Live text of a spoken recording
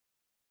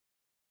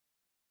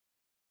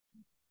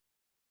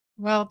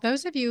Well,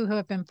 those of you who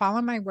have been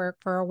following my work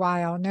for a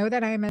while know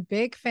that I am a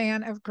big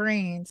fan of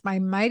greens. My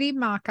Mighty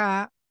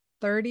Maca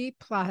 30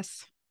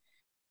 plus.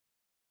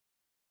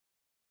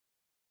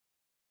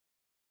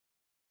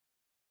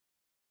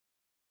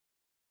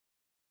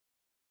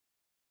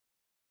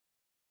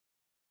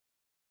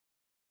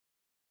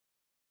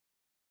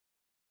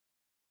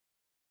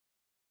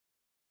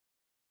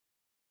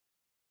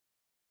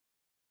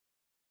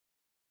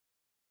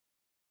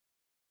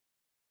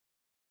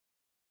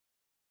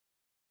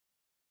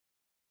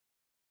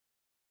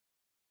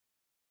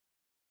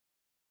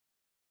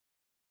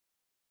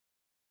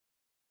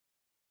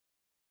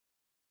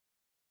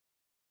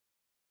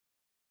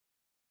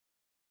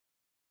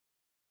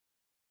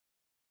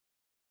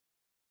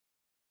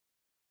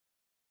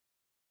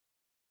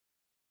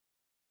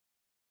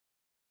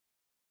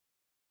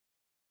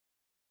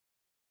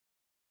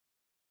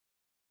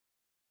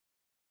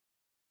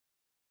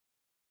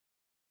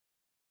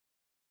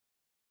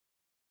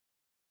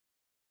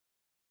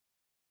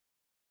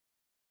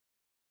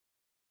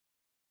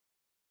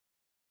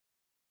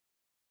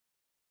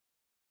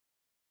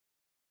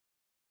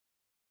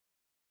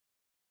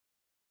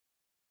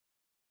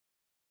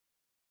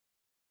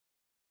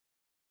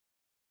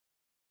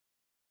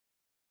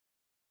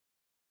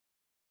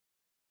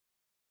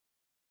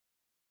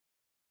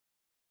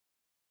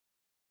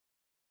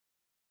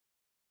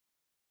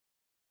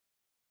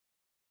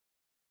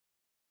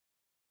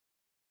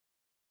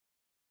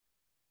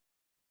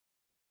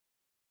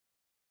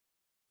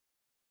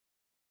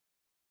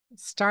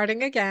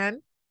 Starting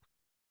again.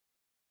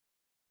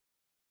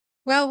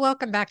 Well,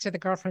 welcome back to the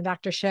Girlfriend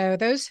Doctor Show.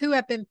 Those who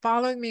have been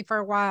following me for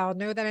a while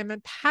know that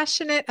I'm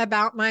passionate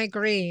about my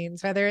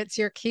greens, whether it's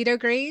your keto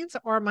greens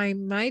or my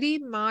Mighty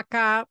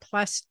Maca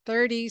plus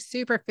 30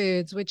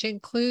 superfoods, which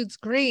includes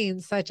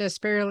greens such as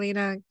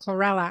spirulina and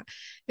chlorella.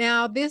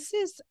 Now, this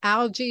is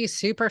algae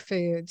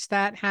superfoods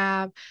that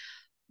have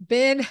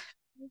been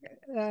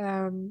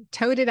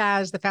touted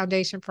as the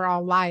foundation for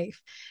all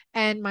life.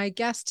 And my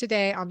guest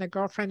today on the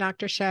Girlfriend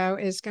Doctor Show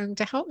is going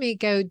to help me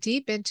go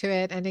deep into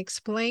it and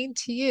explain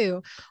to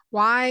you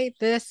why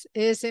this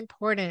is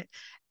important.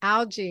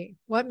 Algae,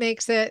 what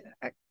makes it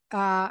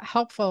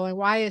helpful, and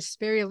why is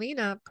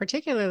spirulina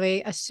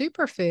particularly a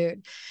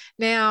superfood?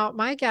 Now,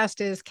 my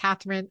guest is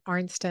Catharine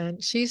Arnston.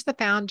 She's the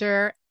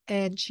founder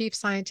and chief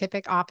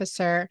scientific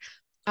officer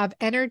of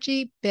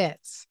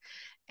ENERGYbits.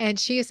 And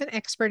she is an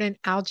expert in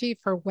algae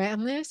for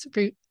wellness,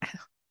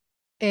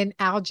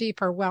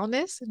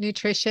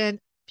 nutrition,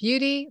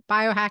 beauty,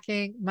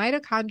 biohacking,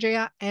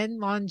 mitochondria, and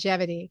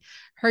longevity.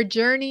 Her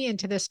journey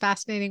into this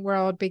fascinating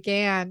world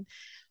began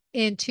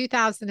in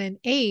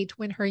 2008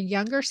 when her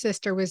younger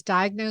sister was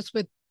diagnosed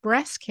with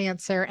breast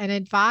cancer and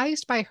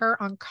advised by her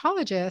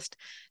oncologist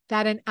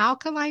that an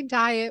alkaline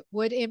diet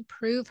would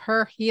improve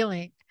her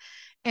healing.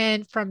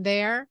 And from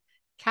there,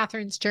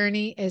 Catharine's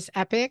journey is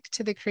epic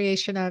to the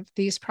creation of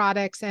these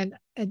products and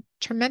a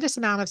tremendous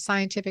amount of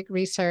scientific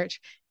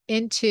research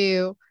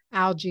into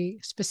algae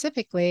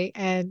specifically,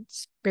 and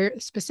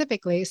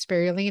specifically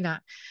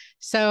spirulina.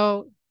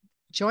 So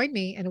join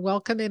me in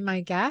welcoming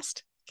my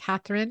guest,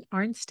 Catharine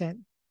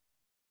Arnston.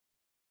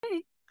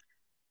 Hey.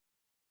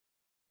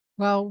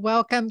 Well,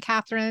 welcome,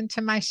 Catharine,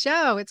 to my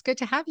show. It's good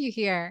to have you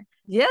here.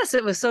 Yes,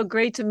 it was so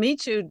great to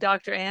meet you,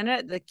 Dr. Anna,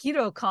 at the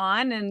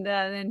KetoCon,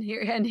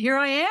 and here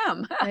I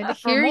am And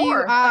for here you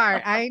more.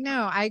 are. I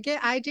know.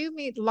 I do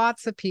meet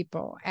lots of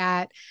people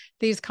at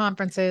these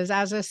conferences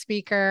as a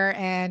speaker,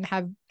 and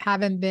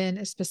haven't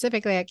been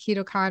specifically at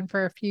KetoCon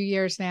for a few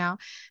years now.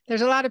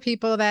 There's a lot of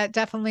people that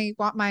definitely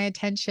want my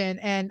attention,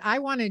 and I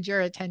wanted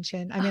your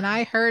attention. I mean,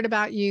 I heard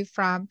about you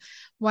from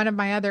one of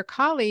my other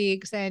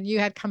colleagues, and you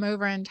had come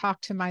over and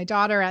talked to my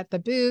daughter at the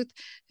booth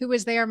who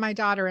was there, my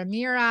daughter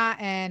Amira,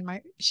 and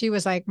she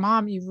was like,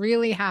 "Mom, you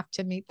really have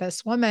to meet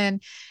this woman."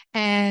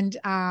 And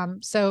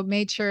so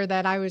made sure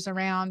that I was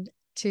around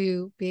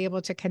to be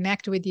able to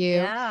connect with you.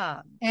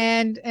 Yeah.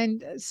 And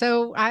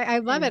so I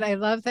love it. And I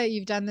love that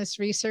you've done this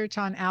research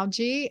on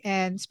algae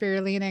and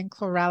spirulina and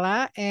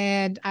chlorella.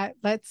 And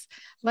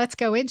let's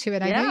go into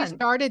it. I know you yeah.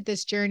 started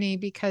this journey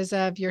because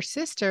of your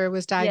sister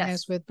was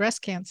diagnosed Yes. with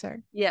breast cancer.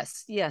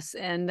 Yes.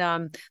 And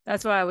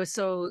that's why I was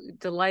so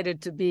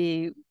delighted to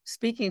be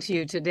speaking to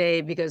you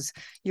today, because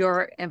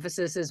your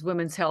emphasis is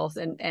women's health,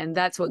 and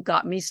that's what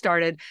got me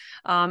started.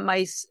 I'm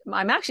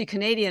actually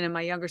Canadian, and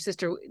my younger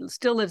sister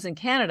still lives in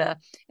Canada.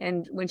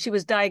 And when she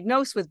was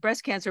diagnosed with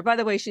breast cancer, by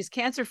the way, she's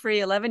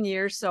cancer-free 11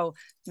 years, so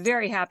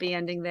very happy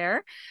ending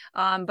there.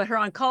 But her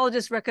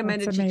oncologist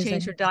recommended she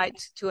change her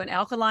diet to an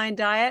alkaline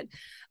diet.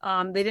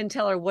 They didn't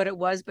tell her what it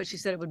was, but she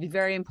said it would be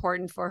very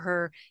important for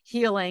her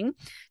healing.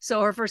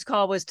 So her first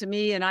call was to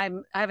me, and I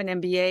have an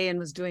MBA and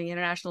was doing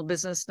international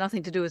business,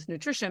 nothing to do with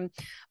nutrition,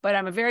 but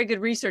I'm a very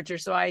good researcher.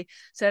 So I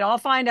said, I'll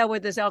find out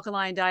what this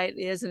alkaline diet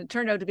is. And it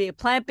turned out to be a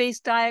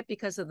plant-based diet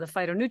because of the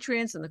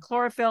phytonutrients and the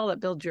chlorophyll that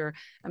build your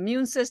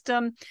immune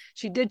system.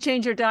 She did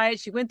change her diet.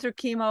 She went through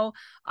chemo.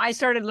 I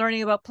started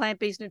learning about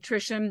plant-based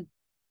nutrition,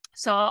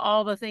 saw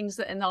all the things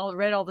and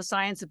read all the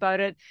science about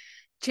it.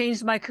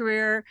 changed my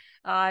career,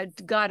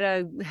 got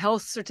a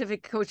health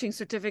certificate, coaching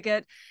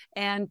certificate,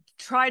 and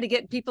tried to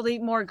get people to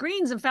eat more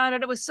greens, and found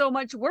out it was so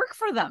much work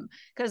for them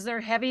because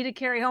they're heavy to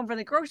carry home from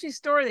the grocery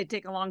store. They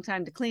take a long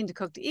time to clean, to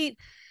cook, to eat.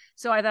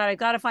 So I thought I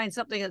got to find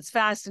something that's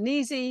fast and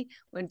easy.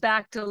 Went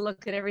back to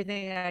look at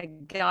everything I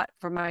got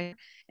for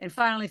and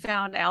finally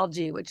found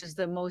algae, which is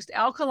the most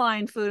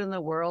alkaline food in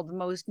the world, the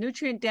most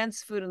nutrient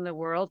dense food in the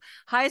world,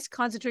 highest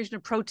concentration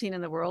of protein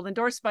in the world,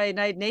 endorsed by the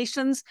United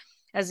Nations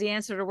as the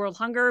answer to world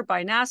hunger,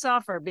 by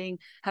NASA for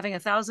having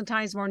 1,000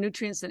 times more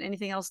nutrients than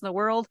anything else in the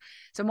world.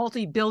 It's a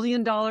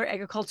multi-billion-dollar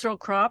agricultural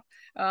crop.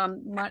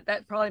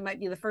 That probably might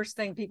be the first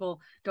thing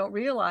people don't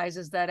realize,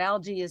 is that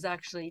algae is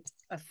actually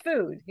a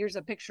food. Here's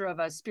a picture of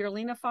a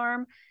spirulina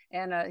farm,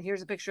 and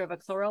here's a picture of a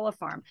chlorella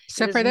farm.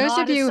 So for those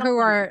of you who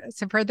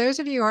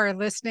are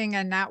listening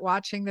and not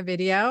watching the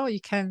video, you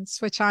can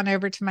switch on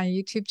over to my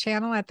YouTube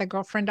channel at The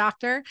Girlfriend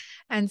Doctor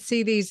and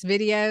see these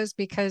videos,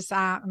 because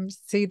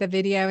see the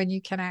video and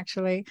you can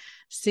actually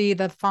see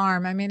the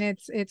farm. I mean,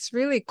 it's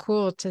really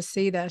cool to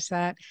see this,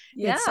 that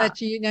it's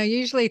such,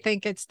 usually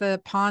think it's the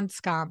pond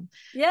scum.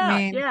 Yeah. I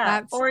mean,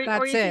 that's or you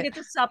think it. it's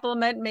a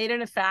supplement made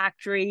in a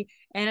factory,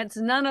 and it's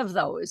none of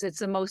those. It's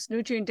the most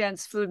nutrient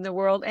dense food in the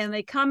world, and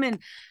they come in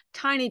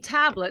tiny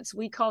tablets.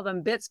 We call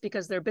them bits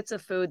because they're bits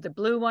of food. The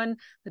blue one,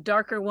 the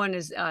darker one,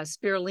 is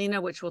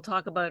spirulina, which we'll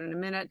talk about in a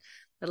minute.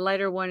 The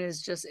lighter one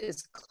is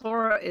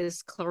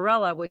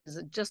chlorella, which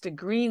is just a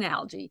green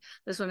algae.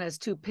 This one has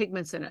 2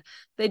 pigments in it.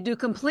 They do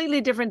completely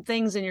different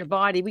things in your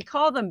body. We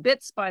call them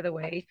bits, by the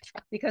way,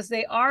 because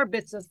they are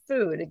bits of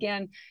food.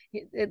 Again,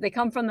 they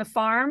come from the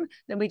farm.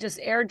 Then we just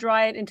air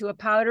dry it into a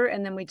powder,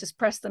 and then we just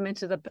press them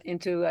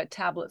into a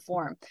tablet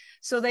form.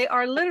 So they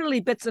are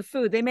literally bits of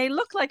food. They may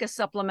look like a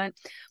supplement,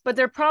 but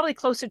they're probably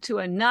closer to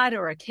a nut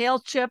or a kale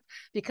chip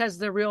because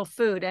they're real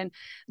food. And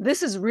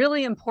this is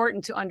really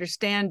important to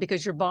understand,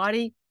 because your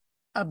body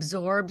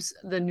absorbs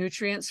the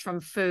nutrients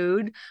from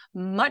food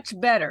much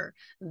better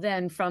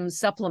than from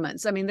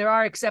supplements. I mean, there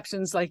are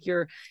exceptions like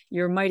your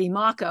Mighty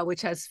Maca,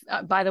 which has,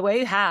 by the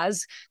way,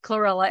 has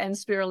chlorella and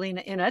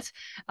spirulina in it.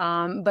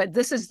 But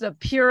this is the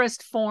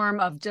purest form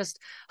of just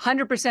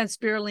 100%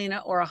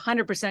 spirulina or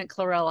 100%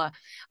 chlorella.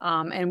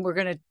 And we're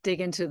going to dig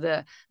into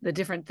the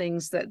different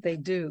things that they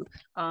do.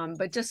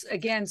 But just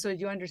again, so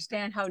you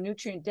understand how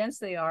nutrient dense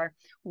they are,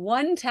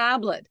 1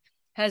 tablet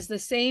has the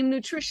same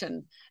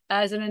nutrition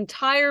as an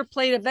entire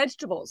plate of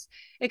vegetables,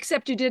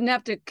 except you didn't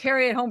have to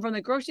carry it home from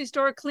the grocery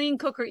store, clean,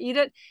 cook, or eat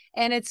it.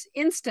 And it's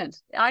instant.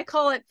 I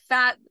call it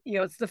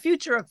it's the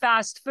future of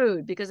fast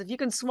food, because if you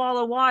can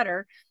swallow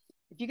water,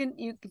 you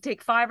can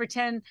take 5 or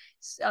 10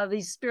 of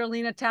these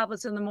spirulina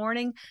tablets in the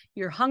morning,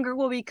 your hunger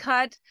will be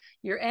cut,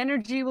 your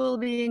energy will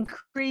be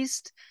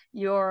increased,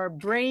 your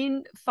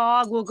brain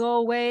fog will go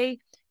away.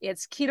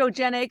 It's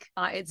ketogenic,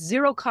 it's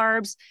 0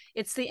 carbs.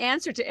 It's the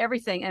answer to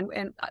everything.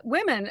 And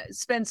women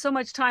spend so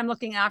much time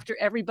looking after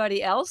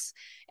everybody else,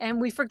 and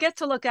we forget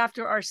to look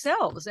after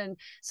ourselves. And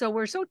so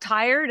we're so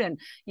tired, and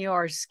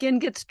our skin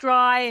gets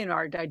dry, and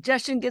our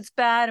digestion gets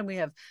bad, and we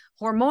have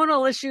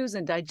hormonal issues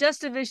and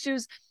digestive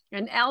issues,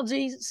 and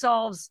algae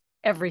solves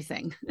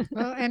everything.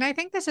 Well, and I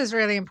think this is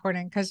really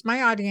important, because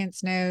my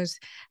audience knows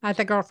at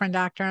The Girlfriend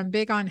Doctor, I'm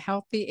big on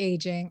healthy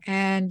aging,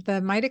 and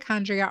the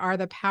mitochondria are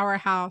the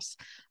powerhouse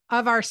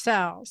of our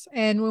cells.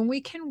 And when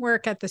we can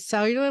work at the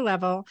cellular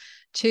level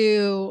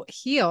to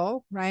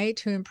heal, right,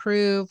 to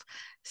improve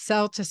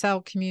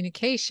cell-to-cell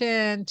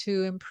communication,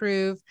 to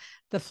improve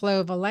the flow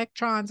of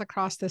electrons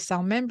across the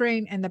cell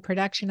membrane and the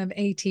production of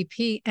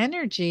ATP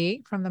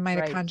energy from the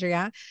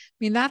mitochondria. Right. I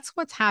mean, that's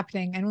what's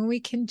happening. And when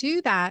we can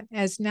do that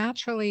as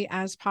naturally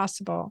as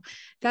possible,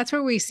 that's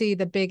where we see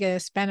the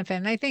biggest benefit.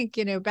 And I think,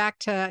 back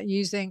to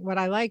using what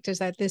I liked is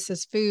that this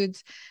is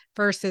foods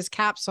versus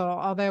capsule,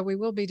 although we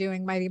will be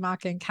doing Mighty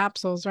Maca in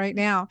capsules right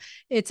now.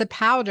 It's a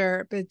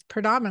powder, but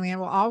predominantly it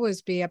will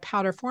always be a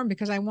powder form,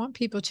 because I want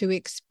people to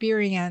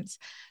experience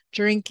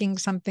drinking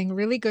something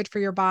really good for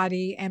your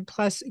body. And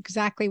plus,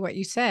 exactly what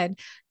you said,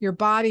 your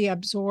body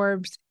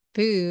absorbs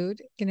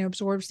food,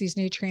 absorbs these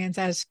nutrients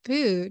as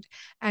food,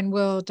 and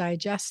will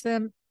digest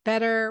them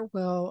better,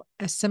 will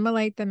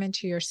assimilate them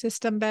into your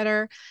system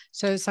better.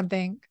 So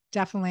something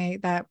definitely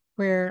that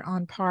we're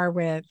on par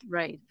with.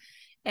 Right.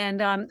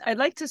 And I'd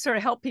like to sort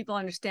of help people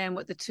understand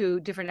what the 2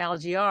 different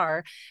algae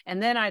are.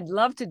 And then I'd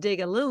love to dig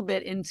a little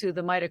bit into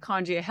the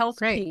mitochondria health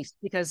piece,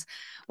 because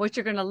what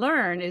you're going to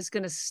learn is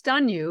going to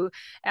stun you.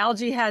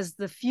 Algae has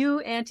the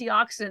few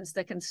antioxidants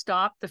that can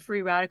stop the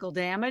free radical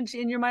damage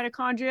in your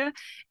mitochondria.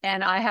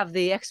 And I have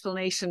the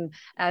explanation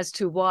as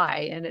to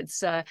why. And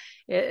it's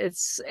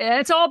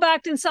all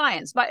backed in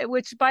science,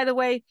 which, by the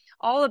way,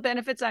 all the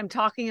benefits I'm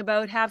talking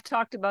about, have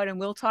talked about, and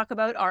will talk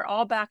about are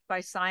all backed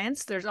by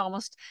science. There's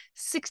almost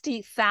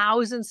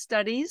 60,000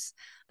 studies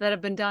that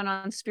have been done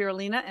on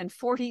spirulina and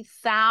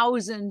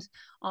 40,000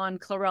 on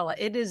chlorella.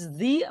 It is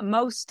the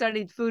most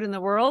studied food in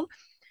the world.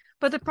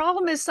 But the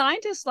problem is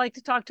scientists like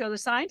to talk to other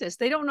scientists.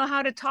 They don't know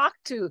how to talk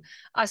to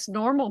us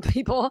normal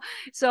people.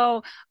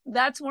 So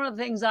that's one of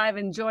the things I've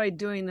enjoyed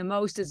doing the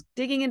most, is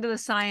digging into the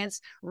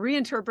science,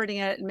 reinterpreting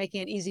it, and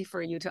making it easy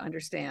for you to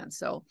understand.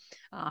 So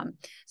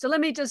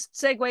let me just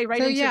segue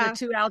right into the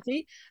two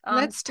algae.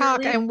 Let's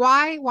talk. And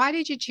why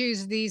did you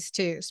choose these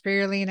two,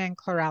 spirulina and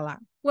chlorella?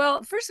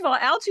 Well, first of all,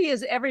 algae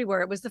is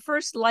everywhere. It was the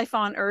first life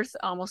on Earth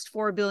almost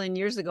 4 billion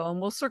years ago,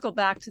 and we'll circle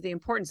back to the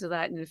importance of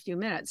that in a few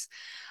minutes.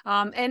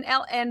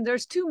 And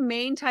there's two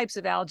main types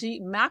of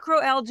algae,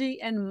 macroalgae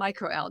and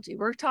microalgae.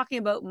 We're talking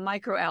about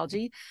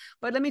microalgae,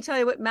 but let me tell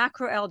you what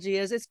macroalgae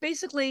is. It's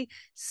basically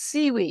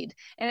seaweed,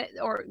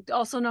 or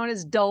also known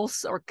as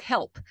dulse or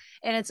kelp,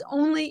 and it's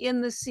only in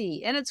the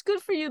sea. And it's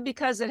good for you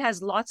because it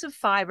has lots of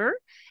fiber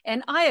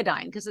and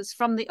iodine because it's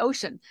from the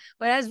ocean,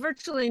 but it has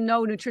virtually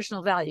no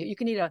nutritional value. You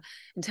can eat an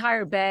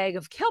entire bag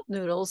of kelp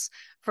noodles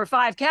for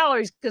 5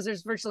 calories because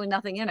there's virtually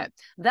nothing in it.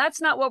 That's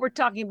not what we're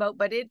talking about,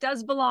 but it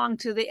does belong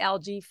to the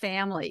algae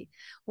family.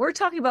 We're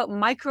talking about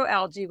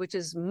microalgae, which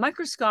is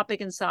microscopic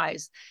in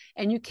size,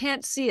 and you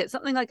can't see it.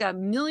 Something like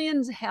 1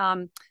 million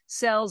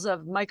cells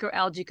of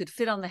microalgae could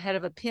fit on the head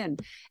of a pin.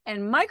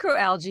 And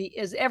microalgae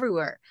is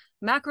everywhere.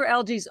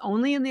 Macroalgae is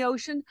only in the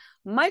ocean.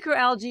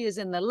 Microalgae is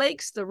in the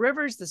lakes, the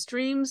rivers, the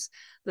streams,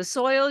 the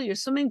soil, your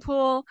swimming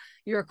pool,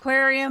 your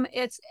aquarium.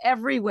 It's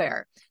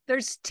everywhere.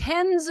 There's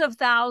tens of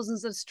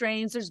thousands of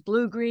strains. There's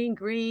blue, green,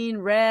 green,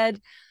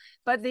 red,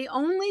 but the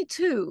only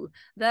two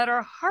that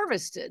are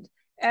harvested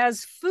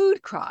as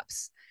food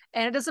crops,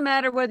 and it doesn't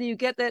matter whether you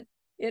get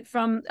it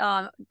from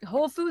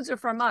Whole Foods or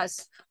from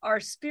us, are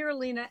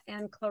spirulina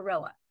and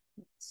chlorella.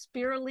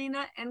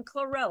 Spirulina and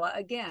chlorella,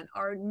 again,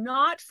 are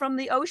not from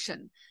the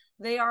ocean.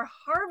 They are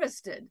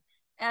harvested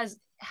as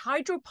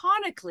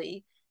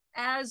hydroponically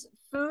as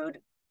food.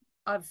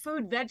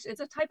 It's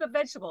a type of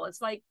vegetable.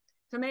 It's like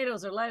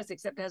tomatoes or lettuce,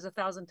 except it has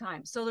 1,000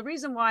 times. So the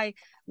reason why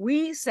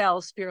we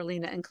sell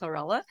spirulina and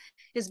chlorella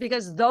is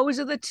because those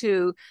are the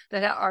two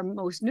that are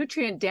most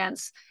nutrient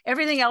dense.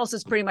 Everything else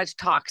is pretty much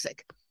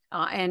toxic.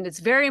 And it's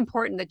very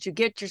important that you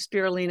get your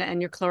spirulina and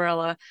your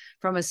chlorella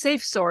from a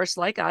safe source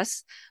like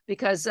us,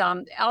 because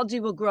algae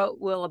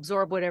will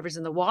absorb whatever's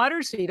in the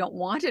water. So you don't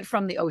want it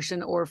from the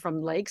ocean or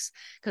from lakes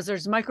because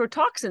there's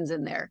microtoxins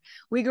in there.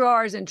 We grow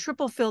ours in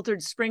triple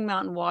filtered spring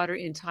mountain water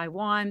in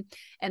Taiwan,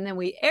 and then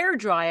we air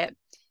dry it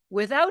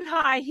without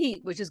high heat,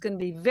 which is going to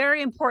be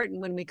very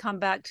important when we come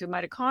back to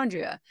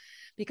mitochondria,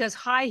 because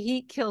high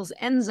heat kills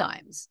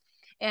enzymes.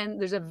 And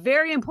there's a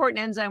very important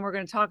enzyme we're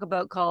going to talk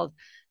about called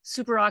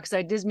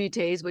superoxide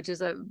dismutase, which is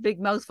a big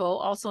mouthful,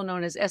 also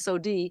known as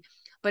SOD,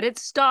 but it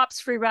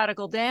stops free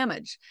radical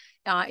damage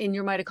in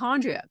your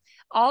mitochondria.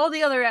 All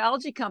the other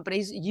algae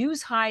companies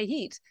use high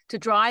heat to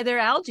dry their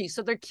algae,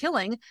 so they're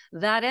killing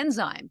that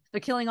enzyme. They're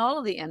killing all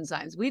of the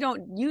enzymes. We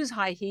don't use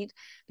high heat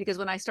because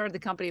when I started the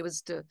company, it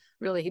was to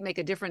really make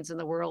a difference in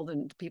the world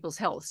and people's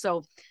health.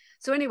 So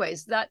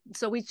anyways,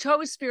 so we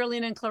chose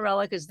spirulina and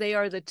chlorella because they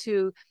are the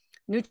two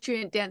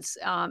nutrient dense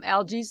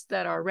algae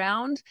that are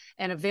around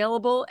and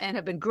available and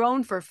have been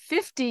grown for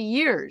 50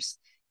 years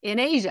in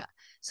Asia.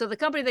 So the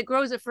company that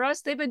grows it for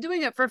us, they've been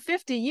doing it for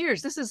 50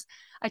 years.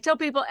 I tell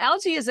people,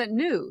 algae isn't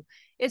new.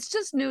 It's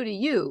just new to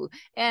you.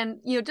 And,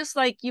 just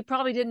like you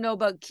probably didn't know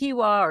about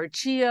kiwa or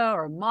chia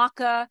or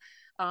maca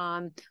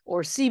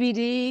or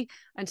CBD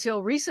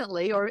until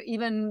recently, or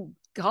even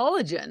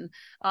collagen,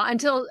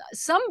 until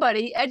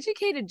somebody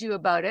educated you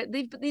about it.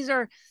 These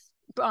are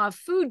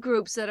food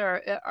groups that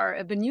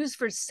have been used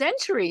for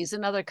centuries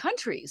in other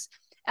countries.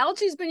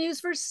 Algae has been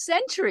used for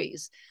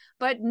centuries,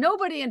 but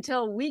nobody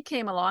until I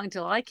came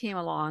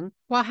along.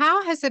 Well,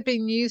 how has it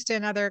been used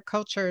in other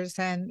cultures,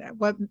 and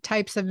what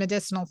types of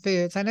medicinal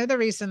foods? I know the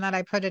reason that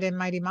I put it in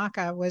Mighty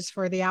Maca was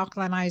for the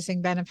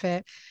alkalinizing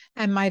benefit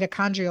and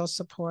mitochondrial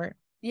support.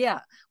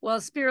 Yeah, well,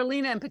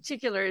 spirulina in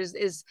particular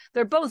is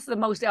they're both the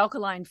most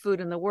alkaline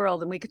food in the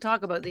world, and we could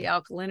talk about the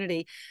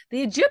alkalinity.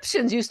 The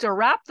Egyptians used to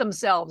wrap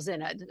themselves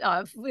in it,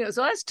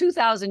 so that's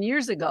 2,000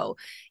 years ago.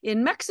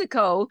 In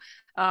Mexico,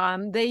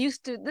 they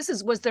used to.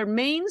 Was their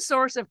main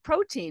source of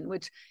protein,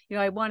 which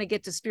I want to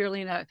get to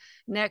spirulina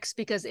next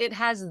because it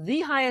has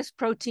the highest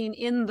protein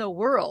in the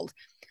world.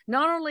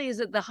 Not only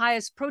is it the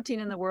highest protein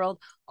in the world,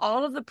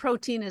 all of the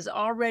protein is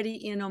already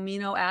in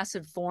amino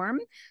acid form.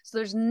 So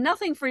there's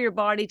nothing for your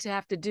body to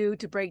have to do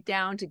to break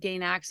down to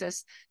gain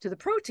access to the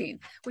protein,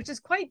 which is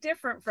quite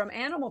different from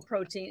animal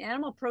protein.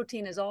 Animal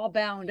protein is all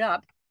bound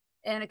up,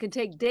 and it can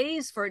take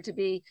days for it to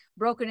be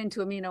broken into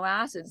amino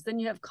acids. Then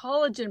you have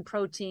collagen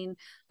protein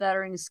that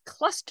are in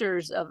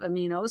clusters of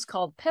aminos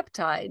called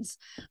peptides.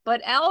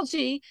 But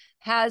algae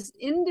has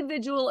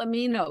individual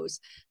aminos,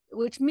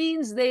 which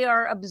means they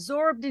are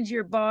absorbed into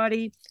your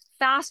body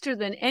faster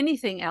than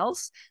anything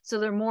else. So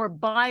they're more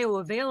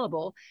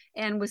bioavailable.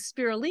 And with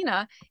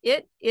spirulina,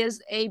 it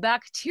is a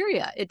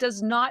bacteria. It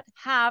does not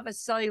have a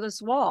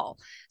cellulose wall.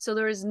 So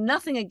there is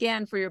nothing,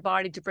 again, for your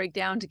body to break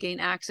down to gain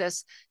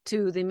access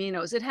to the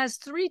aminos. It has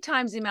 3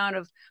 times the amount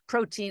of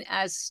protein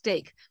as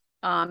steak.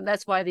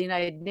 That's why the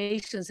United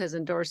Nations has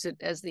endorsed it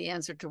as the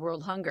answer to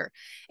world hunger.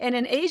 And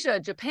in Asia,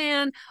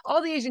 Japan,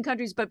 all the Asian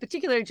countries, but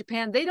particularly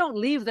Japan, they don't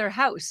leave their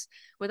house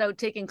without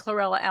taking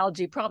chlorella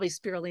algae, probably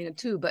spirulina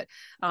too. But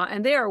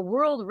and they are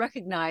world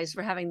recognized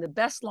for having the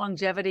best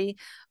longevity,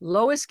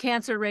 lowest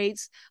cancer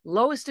rates,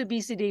 lowest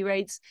obesity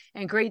rates,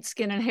 and great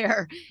skin and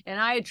hair. And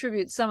I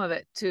attribute some of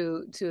it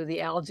to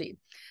the algae.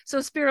 So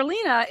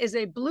spirulina is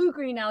a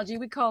blue-green algae.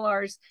 We call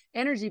ours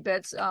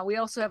ENERGYbits. We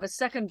also have a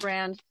second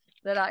brand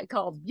that I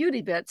call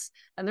ENERGYbits.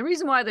 And the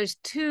reason why there's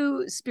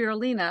two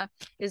spirulina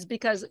is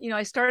because,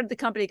 I started the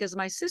company because of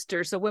my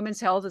sister. So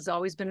women's health has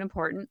always been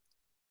important.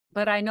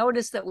 But I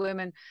noticed that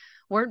women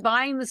weren't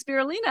buying the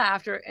spirulina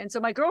after. And so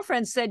my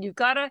girlfriend said, you've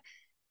got to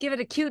give it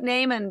a cute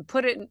name and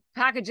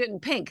package it in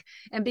pink.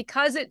 And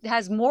because it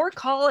has more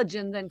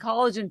collagen than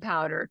collagen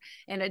powder,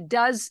 and it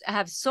does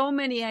have so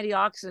many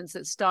antioxidants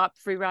that stop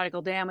free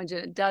radical damage,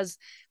 and it does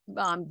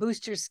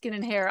boost your skin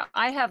and hair.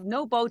 I have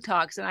no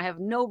Botox and I have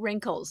no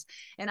wrinkles,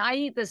 and I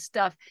eat this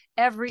stuff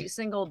every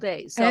single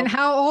day. So, and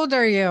how old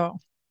are you?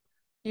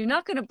 You're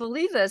not going to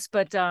believe this,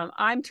 but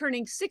I'm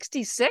turning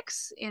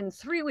 66 in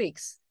 3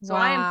 weeks. So Wow.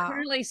 I am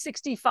currently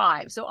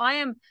 65. So I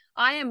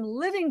am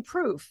living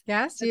proof.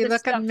 Yes, you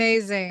look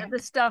amazing. That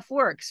this stuff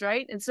works,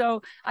 right? And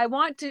so I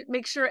want to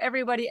make sure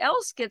everybody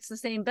else gets the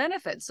same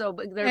benefits. So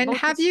and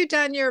have you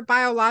done your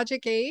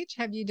biologic age?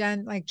 Have you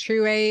done like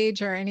true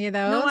age or any of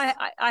those? No,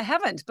 I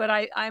haven't, but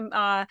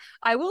I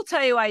will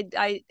tell you,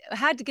 I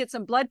had to get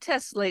some blood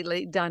tests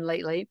done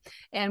lately,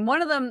 and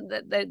one of them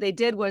that they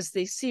did was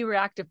the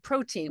C-reactive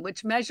protein,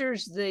 which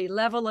measures the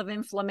level of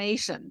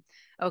inflammation.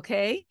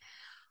 Okay.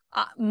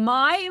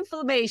 My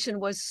inflammation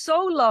was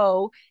so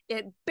low,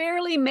 it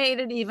barely made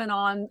it even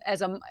on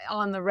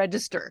the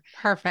register.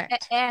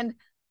 Perfect. And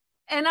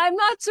I'm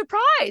not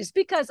surprised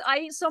because I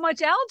eat so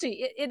much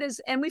algae. It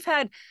is, and we've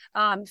had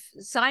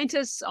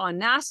scientists on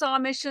NASA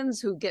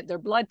missions who get their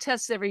blood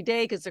tests every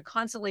day because they're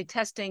constantly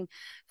testing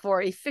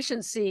for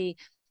efficiency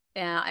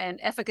and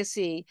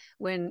efficacy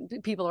when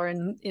people are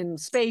in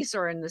space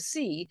or in the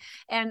sea.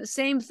 And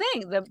same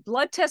thing, the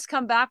blood tests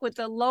come back with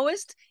the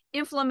lowest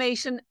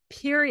inflammation,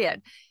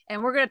 period.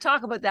 And we're going to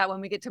talk about that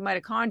when we get to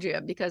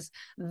mitochondria, because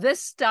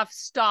this stuff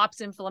stops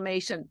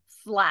inflammation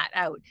flat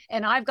out.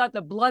 And I've got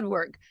the blood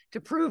work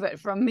to prove it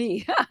from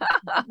me.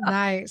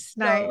 Nice.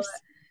 So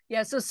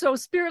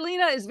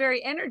spirulina is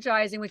very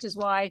energizing, which is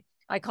why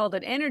I called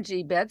it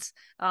ENERGYbits.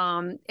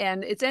 And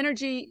it's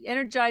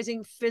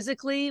energizing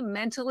physically,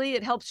 mentally.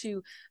 It helps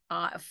you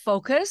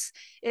focus.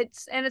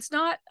 It's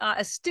not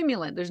a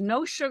stimulant. There's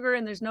no sugar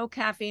and there's no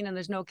caffeine and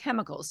there's no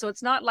chemicals. So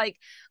it's not like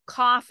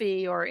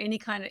coffee or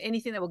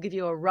anything that will give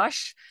you a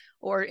rush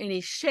or any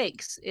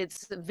shakes.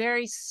 It's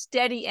very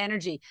steady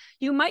energy.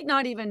 You might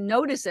not even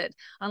notice it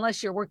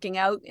unless you're working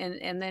out.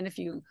 And then if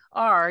you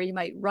are, you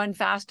might run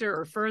faster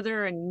or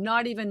further and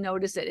not even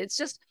notice it. It's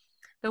just,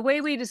 the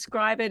way we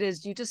describe it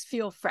is you just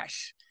feel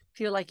fresh,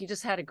 feel like you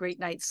just had a great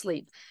night's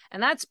sleep.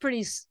 And that's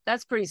pretty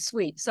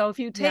sweet. So if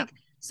you take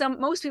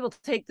most people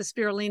take the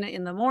spirulina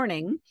in the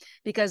morning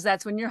because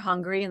that's when you're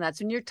hungry and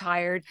that's when you're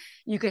tired.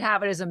 You could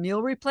have it as a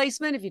meal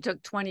replacement if you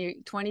took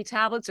 20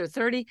 tablets or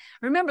 30.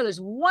 Remember, there's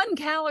 1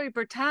 calorie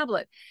per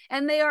tablet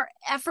and they are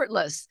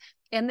effortless.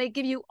 And they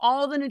give you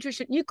all the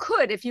nutrition. You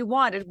could, if you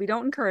wanted, we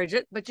don't encourage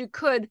it, but you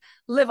could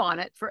live on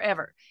it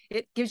forever.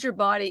 It gives your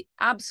body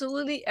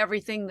absolutely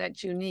everything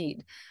that you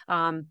need.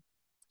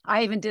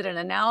 I even did an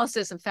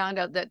analysis and found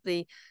out that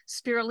the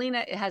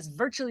spirulina has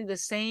virtually the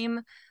same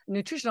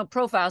nutritional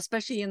profile,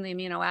 especially in the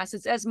amino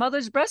acids, as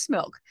mother's breast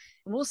milk.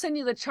 And we'll send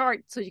you the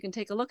chart so you can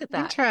take a look at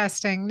that.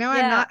 Interesting. No,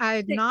 I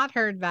had not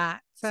heard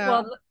that.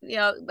 So,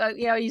 well,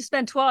 you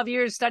spend 12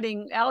 years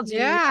studying algae.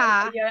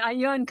 Yeah.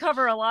 You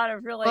uncover a lot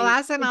of really. Well,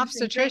 as an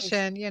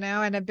obstetrician,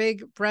 and a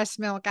big breast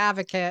milk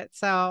advocate.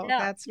 So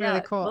that's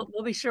really cool.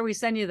 We'll be sure we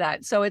send you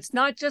that. So it's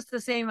not just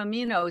the same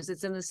aminos,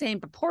 it's in the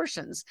same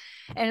proportions.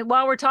 And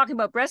while we're talking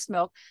about breast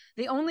milk,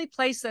 the only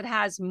place that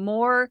has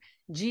more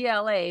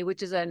GLA,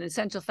 which is an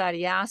essential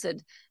fatty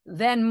acid,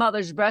 than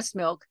mother's breast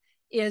milk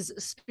is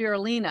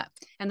spirulina.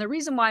 And the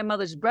reason why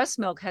mother's breast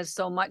milk has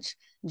so much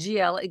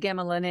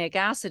gamma-linolenic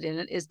acid in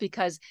it is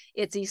because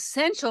it's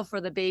essential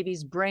for the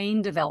baby's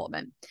brain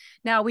development.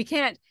 Now, we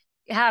can't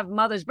have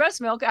mother's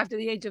breast milk after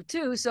the age of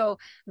 2. So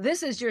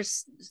this is your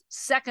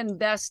second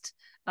best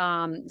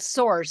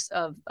source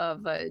of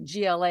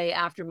GLA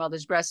after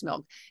mother's breast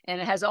milk.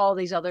 And it has all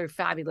these other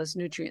fabulous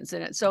nutrients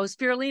in it. So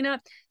spirulina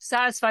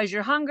satisfies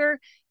your hunger,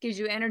 gives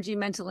you energy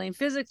mentally and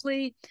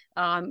physically,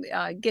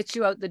 gets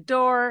you out the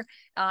door,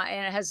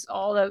 and it has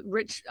all the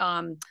rich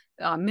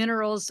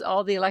minerals,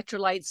 all the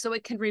electrolytes, so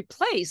it can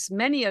replace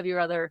many of your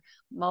other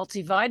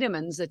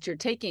multivitamins that you're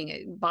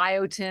taking,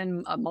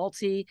 biotin,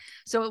 multi.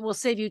 So it will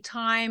save you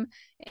time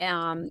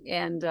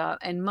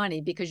and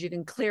money because you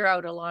can clear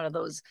out a lot of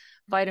those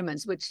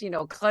vitamins, which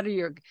clutter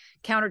your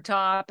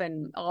countertop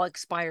and all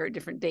expire at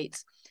different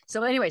dates.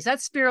 So, anyways,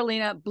 that's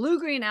spirulina,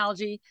 blue-green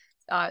algae.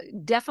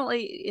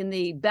 definitely in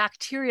the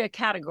bacteria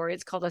category.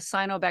 It's called a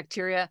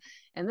cyanobacteria,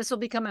 and this will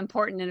become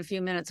important in a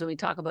few minutes when we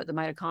talk about the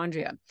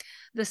mitochondria.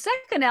 The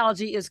second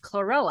algae is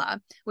chlorella,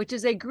 which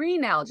is a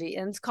green algae,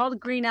 and it's called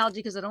green algae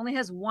because it only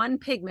has one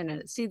pigment in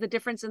it. See the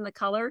difference in the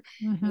color?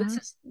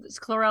 This is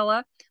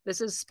chlorella. This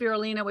is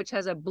spirulina, which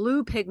has a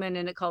blue pigment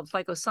in it called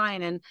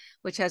phycocyanin,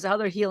 which has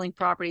other healing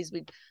properties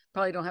we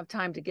probably don't have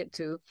time to get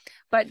to.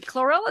 But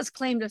chlorella's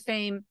claim to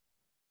fame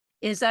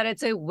is that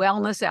it's a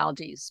wellness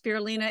algae.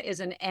 Spirulina is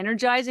an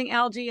energizing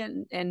algae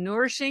and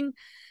nourishing.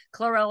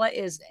 Chlorella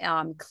is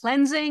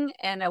cleansing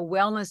and a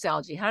wellness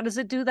algae. How does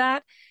it do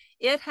that?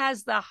 It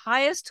has the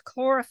highest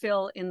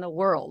chlorophyll in the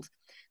world.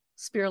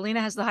 Spirulina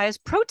has the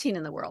highest protein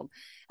in the world.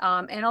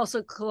 And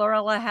also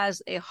chlorella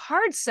has a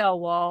hard cell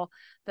wall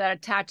that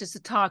attaches to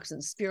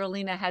toxins.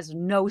 Spirulina has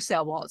no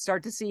cell wall.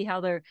 Start to see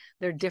how they're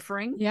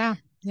differing. Yeah.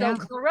 So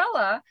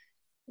chlorella,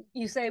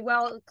 you say,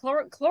 well,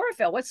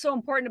 chlorophyll, what's so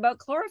important about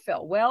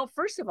chlorophyll? Well,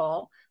 first of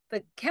all,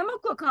 the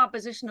chemical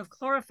composition of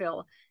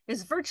chlorophyll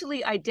is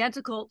virtually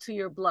identical to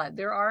your blood.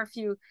 There are a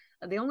few,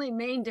 the only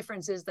main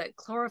difference is that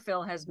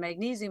chlorophyll has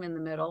magnesium in the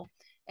middle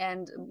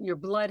and your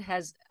blood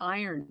has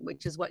iron,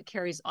 which is what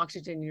carries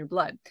oxygen in your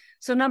blood.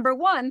 So number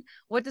one,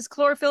 what does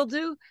chlorophyll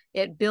do?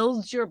 It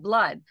builds your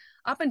blood.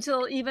 Up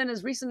until even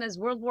as recent as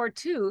World War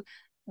II,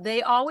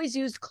 they always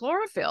used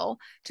chlorophyll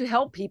to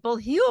help people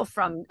heal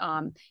from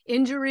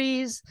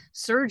injuries,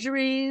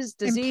 surgeries,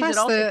 disease. And plus it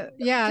also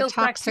kills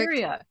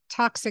bacteria.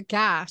 Toxic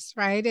gas,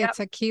 right? It's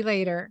a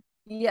chelator.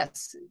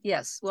 Yes.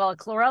 Well,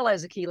 chlorella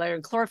is a chelator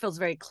and chlorophyll is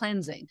very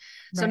cleansing.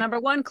 So number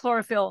one,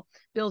 chlorophyll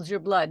builds your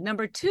blood.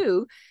 Number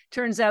two,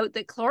 turns out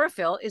that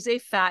chlorophyll is a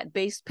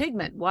fat-based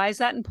pigment. Why is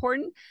that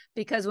important?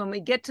 Because when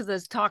we get to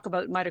this talk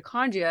about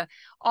mitochondria,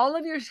 all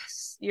of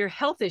your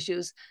health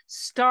issues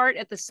start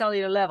at the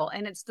cellular level,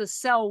 and it's the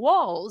cell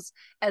walls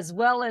as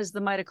well as the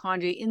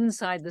mitochondria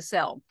inside the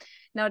cell.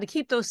 Now, to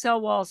keep those cell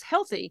walls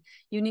healthy,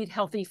 you need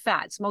healthy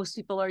fats. Most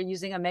people are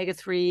using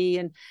omega-3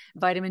 and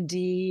vitamin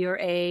D or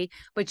A,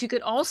 but you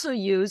could also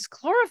use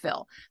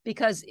chlorophyll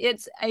because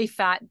it's a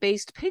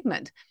fat-based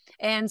pigment.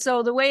 And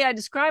so the way I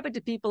describe it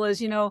to people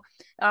is,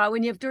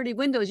 when you have dirty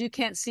windows, you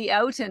can't see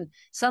out and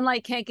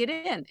sunlight can't get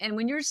in. And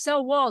when your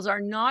cell walls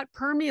are not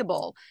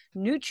permeable,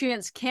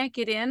 nutrients can't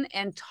get in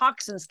and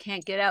toxins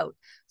can't get out.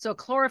 So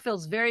chlorophyll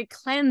is very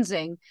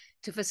cleansing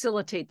to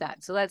facilitate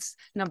that. So that's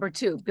number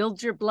two,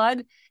 builds your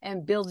blood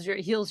and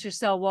heals your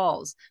cell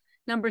walls.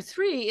 Number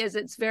three is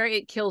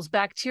it kills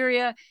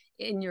bacteria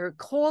in your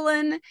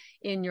colon,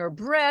 in your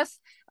breath.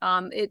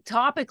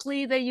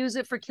 Topically, they use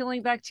it for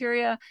killing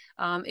bacteria.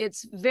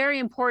 It's very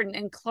important.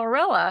 And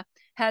chlorella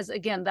has,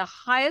 again, the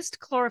highest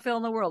chlorophyll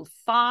in the world,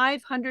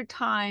 500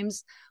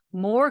 times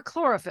more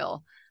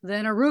chlorophyll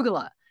than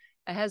arugula.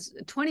 It has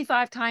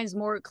 25 times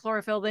more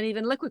chlorophyll than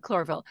even liquid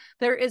chlorophyll.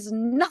 There is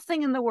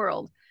nothing in the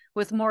world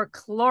with more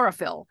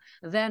chlorophyll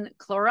than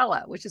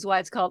chlorella, which is why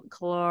it's called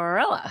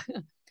chlorella.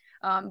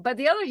 But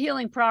the other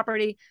healing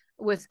property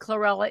with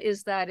chlorella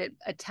is that it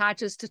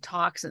attaches to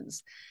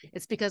toxins.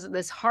 It's because of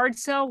this hard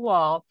cell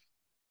wall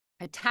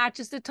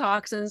attaches to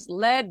toxins,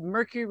 lead,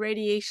 mercury,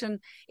 radiation.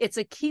 It's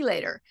a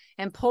chelator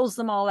and pulls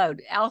them all out.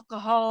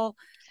 Alcohol.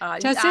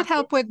 Does it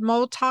help with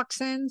mold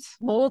toxins?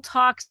 Mold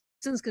toxins,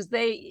 because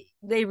they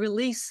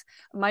release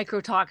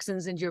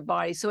microtoxins into your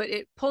body. So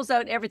it pulls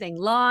out everything.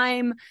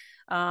 Lyme.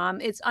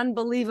 It's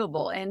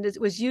unbelievable. And it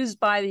was used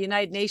by the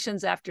United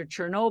Nations after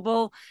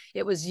Chernobyl.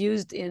 It was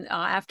used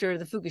after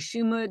the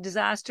Fukushima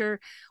disaster.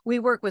 We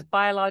work with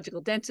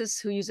biological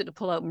dentists who use it to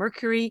pull out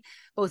mercury.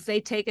 Both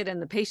they take it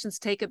and the patients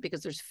take it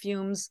because there's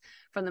fumes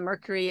from the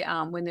mercury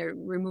when they're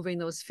removing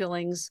those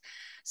fillings.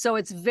 So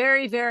it's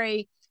very,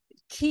 very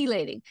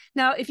chelating.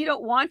 Now, if you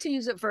don't want to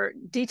use it for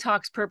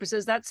detox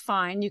purposes, that's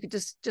fine. You could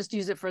just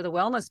use it for the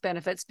wellness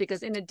benefits,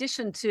 because in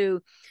addition to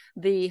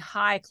the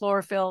high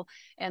chlorophyll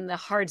and the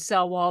hard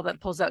cell wall that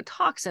pulls out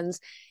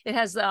toxins, it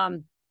has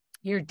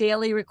your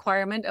daily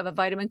requirement of a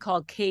vitamin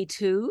called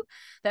K2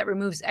 that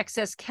removes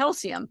excess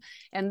calcium.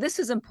 And this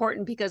is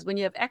important because when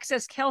you have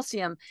excess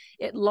calcium,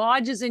 it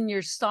lodges in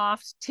your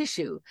soft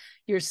tissue,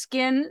 your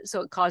skin, so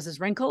it causes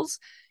wrinkles,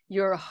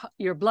 your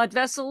blood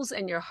vessels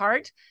and your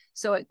heart.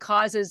 So it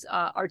causes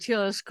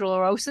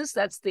arteriosclerosis.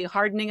 That's the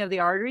hardening of the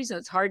arteries. And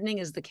its hardening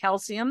is the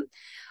calcium.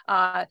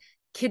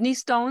 Kidney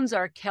stones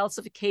are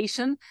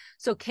calcification.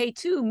 So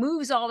K2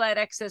 moves all that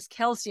excess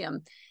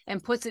calcium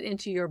and puts it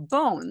into your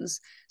bones.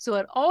 So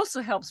it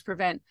also helps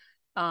prevent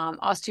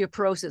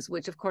osteoporosis,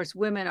 which of course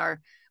women are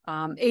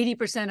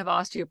 80% of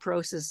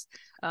osteoporosis.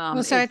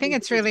 So I think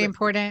it's really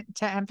important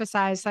to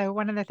emphasize. So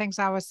one of the things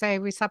I always say,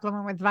 we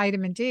supplement with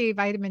vitamin D.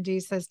 Vitamin D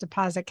says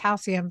deposit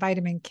calcium.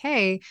 Vitamin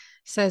K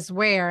says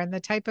wear. And the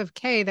type of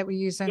K that we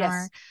use in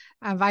our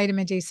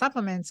vitamin D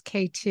supplements,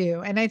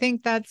 K2. And I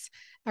think that's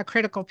a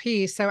critical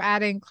piece. So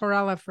adding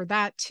chlorella for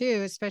that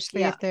too,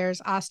 especially if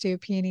there's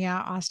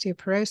osteopenia,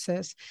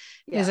 osteoporosis,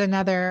 is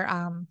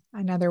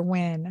another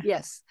win.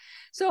 Yes.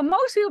 So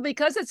most people,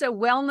 because it's a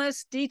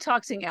wellness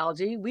detoxing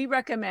algae, we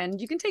recommend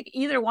you can take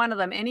either one of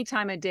them any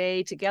time of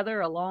day,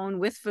 together, alone,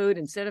 with food,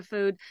 instead of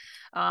food.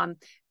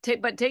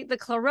 but take the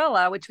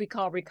chlorella, which we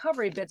call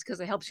ENERGYbits, because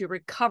it helps you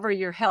recover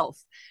your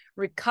health,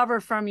 recover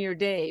from your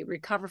day,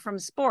 recover from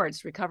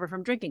sports, recover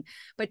from drinking,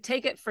 but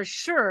take it for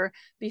sure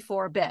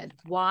before bed.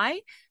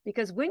 Why?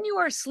 Because when you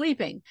are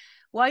sleeping,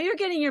 while you're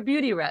getting your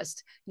beauty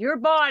rest, your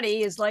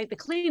body is like the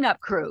cleanup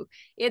crew.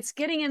 It's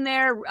getting in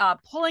there,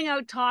 pulling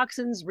out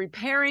toxins,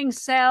 repairing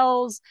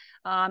cells.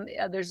 And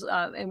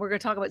we're going to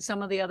talk about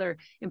some of the other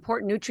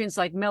important nutrients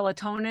like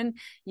melatonin.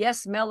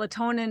 Yes,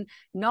 melatonin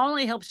not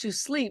only helps you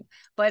sleep,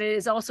 but it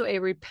is also a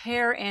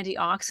repair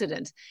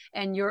antioxidant.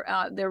 And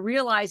they're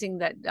realizing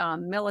that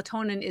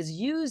melatonin is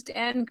used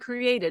and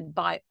created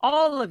by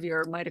all of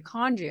your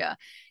mitochondria,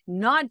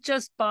 not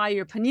just by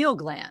your pineal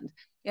gland.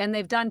 And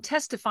they've done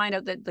tests to find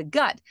out that the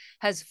gut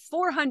has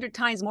 400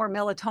 times more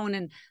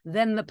melatonin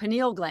than the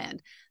pineal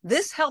gland.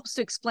 This helps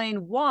to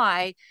explain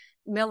why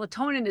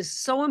melatonin is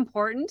so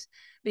important,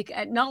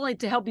 not only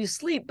to help you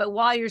sleep, but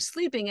while you're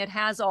sleeping, it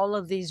has all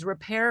of these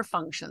repair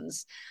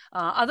functions.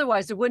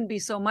 Otherwise, there wouldn't be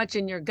so much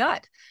in your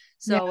gut.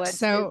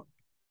 So,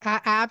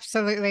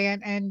 absolutely.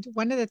 And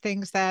one of the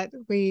things that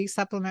we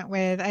supplement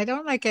with, I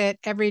don't like it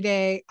every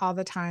day, all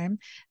the time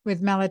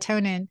with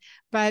melatonin,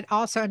 but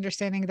also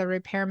understanding the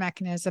repair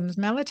mechanisms.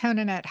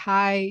 Melatonin at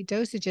high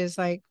dosages,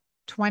 like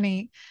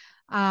 20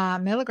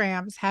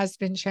 milligrams, has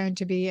been shown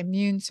to be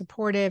immune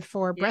supportive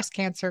for breast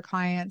cancer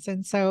clients.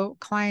 And so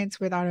clients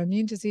with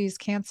autoimmune disease,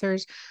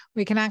 cancers,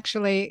 we can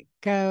actually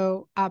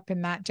go up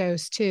in that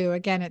dose too.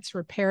 Again, it's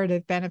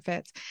reparative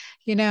benefits.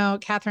 You know,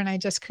 Catherine, I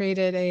just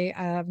created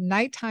a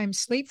nighttime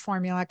sleep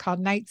formula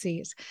called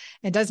Nightseas.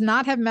 It does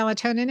not have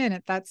melatonin in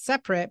it. That's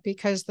separate,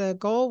 because the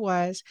goal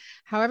was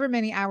however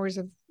many hours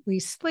of we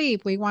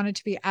sleep, we want it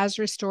to be as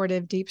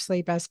restorative deep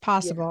sleep as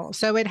possible. Yes.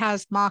 So it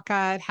has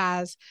maca, it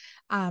has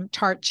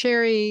tart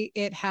cherry,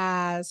 it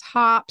has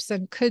hops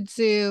and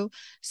kudzu,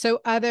 so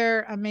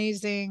other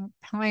amazing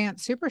plant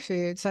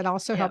superfoods that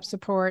also help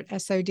support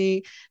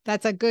SOD.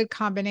 That's a good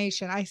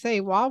combination. I say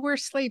while we're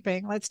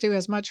sleeping, let's do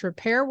as much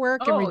repair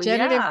work and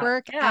regenerative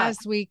work as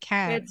we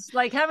can. It's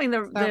like having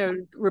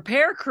the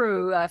repair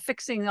crew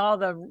fixing all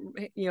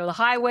the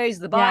highways,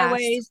 the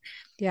byways.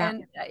 Yeah.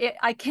 And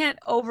I can't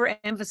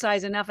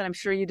overemphasize enough, and I'm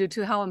sure you do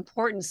too, how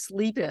important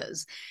sleep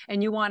is.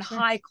 And you want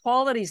high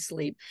quality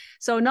sleep.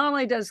 So not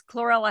only does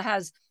chlorella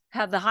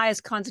have the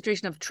highest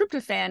concentration of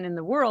tryptophan in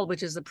the world,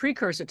 which is the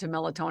precursor to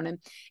melatonin,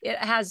 it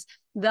has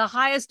the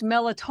highest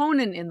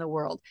melatonin in the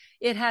world.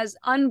 It has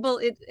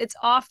it's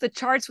off the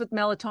charts with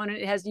melatonin.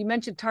 It has, you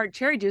mentioned tart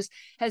cherry juice,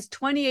 has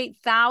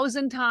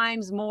 28,000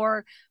 times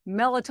more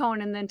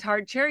melatonin than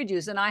tart cherry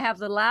juice. And I have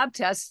the lab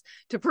tests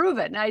to prove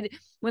it. And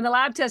when the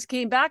lab test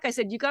came back, I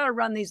said, you got to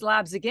run these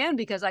labs again,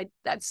 because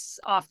that's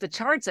off the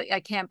charts. I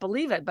can't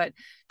believe it. But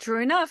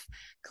true enough,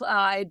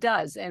 it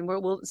does. And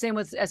we'll same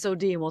with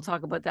SOD, and we'll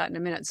talk about that in a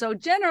minute. So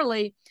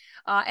generally,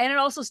 and it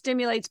also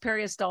stimulates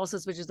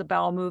peristalsis, which is the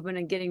bowel movement,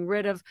 and getting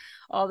rid of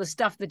all the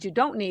stuff that you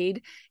don't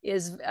need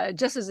is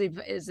just as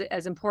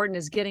important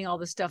as getting all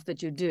the stuff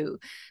that you do.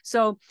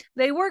 So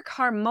they work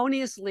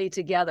harmoniously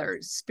together.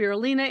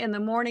 Spirulina in the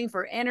morning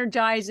for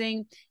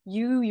energizing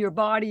your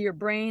body, your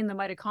brain, the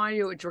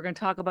mitochondria, which we're going to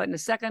talk about in a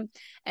second,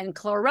 and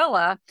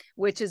chlorella,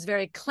 which is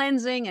very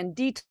cleansing and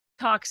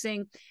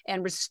detoxing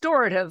and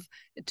restorative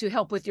to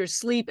help with your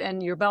sleep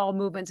and your bowel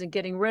movements and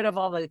getting rid of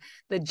all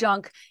the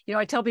junk. You know,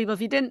 I tell people,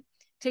 if you didn't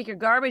take your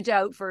garbage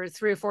out for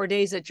 3 or 4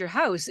 days at your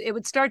house, it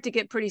would start to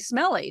get pretty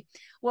smelly.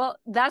 Well,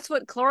 that's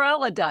what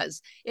chlorella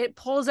does. It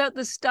pulls out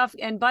the stuff.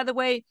 And by the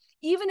way,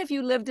 even if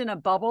you lived in a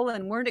bubble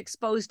and weren't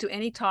exposed to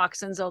any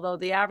toxins, although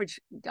the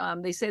average,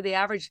 they say the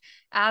average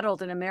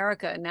adult in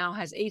America now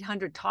has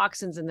 800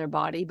 toxins in their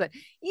body. But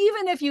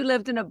even if you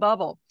lived in a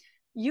bubble,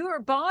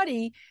 your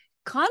body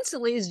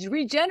constantly is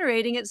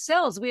regenerating its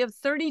cells. We have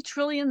 30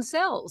 trillion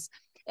cells.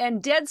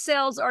 And dead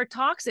cells are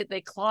toxic. They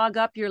clog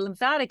up your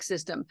lymphatic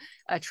system,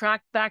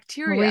 attract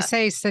bacteria. We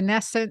say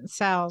senescent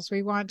cells.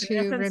 We want to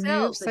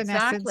remove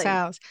senescent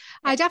cells.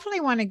 I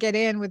definitely want to get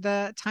in with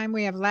the time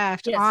we have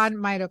left on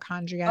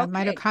mitochondria,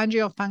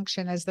 mitochondrial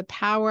function as the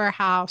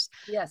powerhouse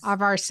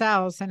of our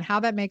cells, and how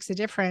that makes a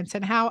difference,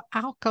 and how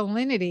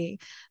alkalinity,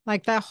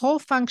 like the whole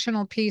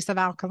functional piece of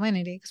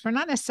alkalinity, because we're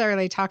not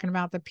necessarily talking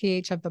about the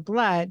pH of the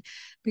blood,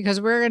 because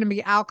we're going to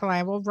be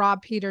alkaline. We'll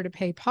rob Peter to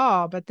pay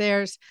Paul, but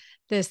there's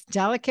this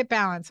delicate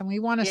balance, and we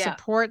want to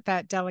support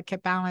that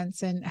delicate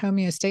balance and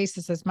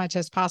homeostasis as much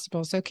as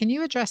possible. So can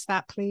you address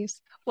that, please?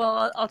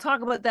 Well, I'll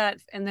talk about that,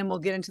 and then we'll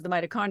get into the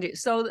mitochondria.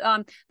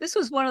 So this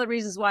was one of the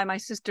reasons why my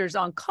sister's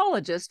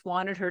oncologist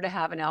wanted her to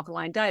have an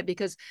alkaline diet,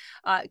 because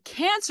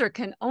cancer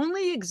can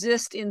only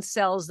exist in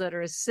cells that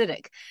are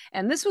acidic.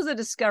 And this was a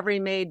discovery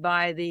made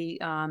by the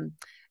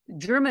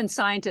German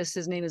scientist.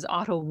 His name is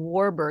Otto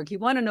Warburg. He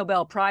won a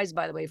Nobel Prize,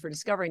 by the way, for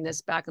discovering this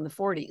back in the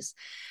 40s.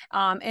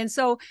 And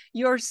so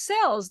your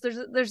cells,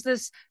 there's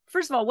this,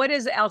 first of all, what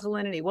is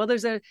alkalinity? Well,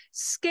 there's a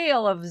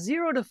scale of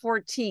 0 to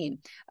 14,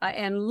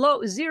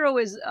 and 0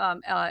 is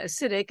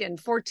acidic and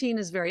 14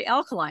 is very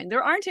alkaline.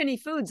 There aren't any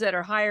foods that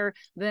are higher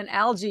than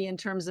algae in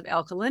terms of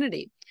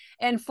alkalinity.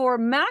 And for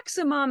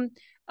maximum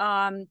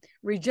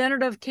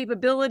regenerative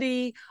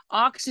capability,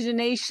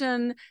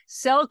 oxygenation,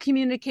 cell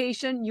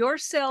communication. Your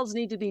cells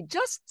need to be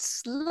just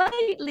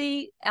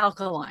slightly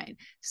alkaline,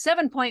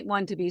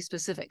 7.1 to be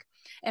specific.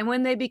 And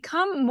when they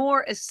become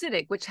more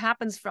acidic, which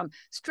happens from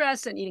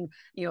stress and eating,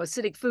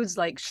 acidic foods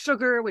like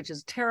sugar, which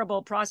is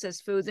terrible,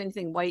 processed foods,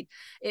 anything white,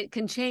 it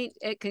can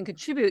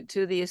contribute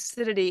to the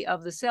acidity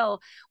of the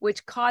cell,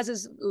 which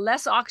causes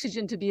less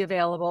oxygen to be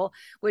available,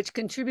 which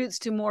contributes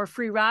to more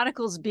free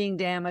radicals being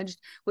damaged,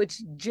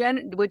 which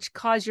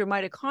cause your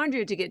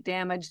mitochondria to get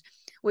damaged,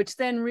 which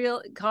then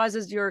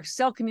causes your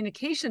cell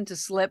communication to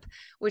slip,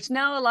 which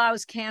now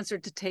allows cancer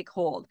to take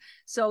hold.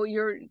 So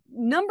your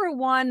number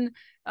one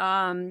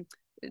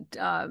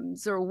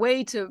sort of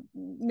way to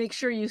make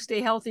sure you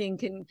stay healthy and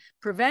can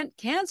prevent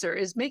cancer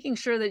is making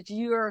sure that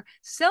your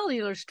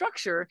cellular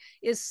structure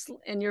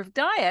and your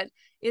diet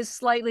is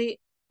slightly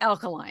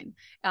alkaline.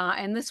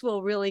 And this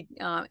will really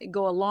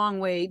go a long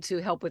way to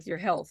help with your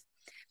health.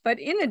 But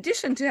in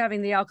addition to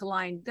having the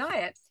alkaline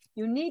diet,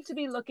 you need to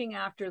be looking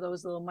after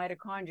those little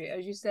mitochondria.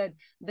 As you said,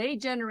 they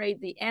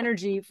generate the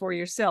energy for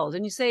your cells.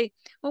 And you say,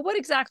 well, what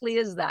exactly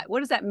is that? What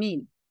does that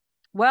mean?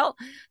 Well,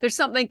 there's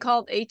something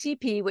called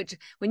ATP, which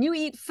when you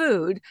eat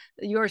food,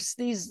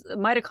 these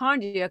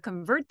mitochondria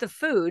convert the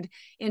food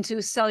into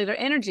cellular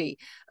energy.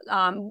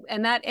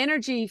 And that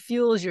energy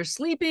fuels your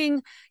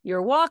sleeping,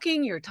 your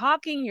walking, your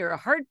talking, your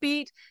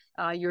heartbeat,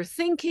 your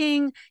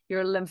thinking,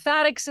 your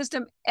lymphatic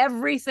system.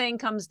 Everything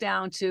comes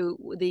down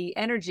to the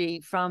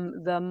energy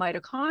from the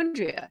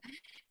mitochondria.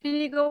 And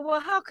you go, well,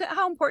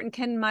 how important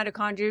can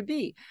mitochondria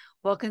be?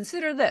 Well,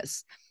 consider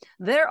this.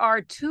 There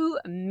are 2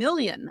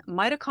 million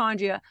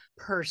mitochondria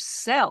per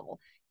cell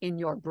in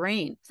your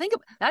brain. Think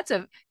of that's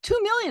 2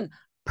 million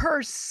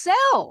per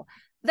cell.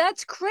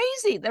 That's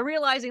crazy. They're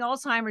realizing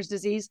Alzheimer's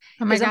disease.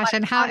 Oh my gosh.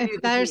 And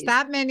if there's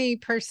that many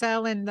per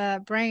cell in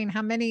the brain,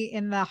 how many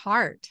in the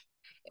heart?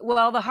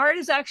 Well, the heart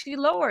is actually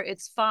lower.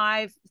 It's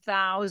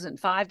 5,000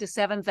 to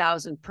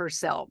 7,000 per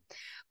cell.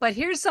 But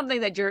here's something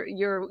that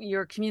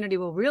your community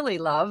will really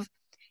love,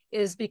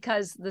 is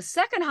because the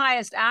second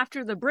highest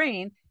after the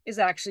brain is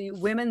actually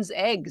women's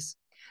eggs.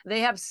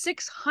 They have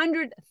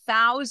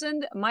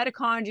 600,000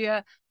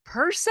 mitochondria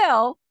per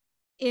cell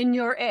in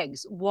your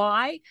eggs.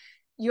 Why?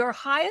 Your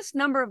highest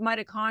number of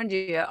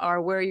mitochondria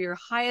are where your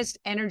highest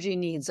energy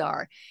needs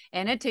are.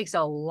 And it takes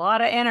a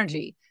lot of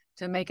energy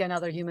to make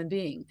another human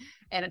being.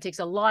 And it takes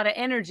a lot of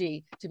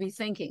energy to be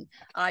thinking.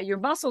 Your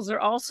muscles are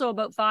also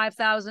about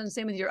 5,000,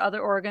 same with your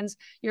other organs.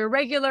 Your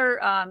regular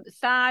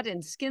fat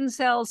and skin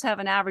cells have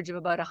an average of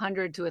about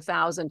 100 to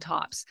 1,000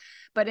 tops.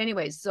 But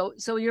anyways,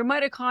 so your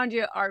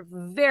mitochondria are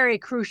very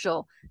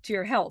crucial to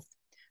your health.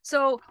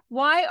 So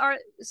why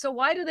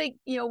do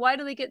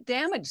they get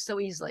damaged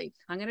so easily?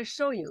 I'm going to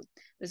show you.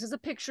 This is a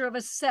picture of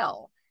a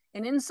cell.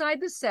 And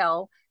inside the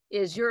cell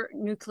is your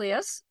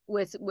nucleus,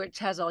 which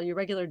has all your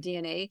regular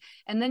DNA.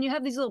 And then you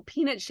have these little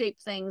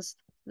peanut-shaped things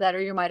that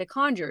are your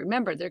mitochondria.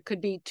 Remember, there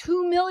could be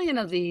 2 million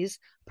of these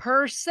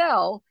per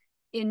cell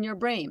in your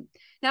brain.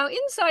 Now,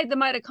 inside the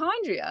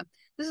mitochondria,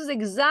 this is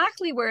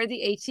exactly where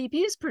the ATP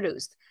is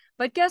produced.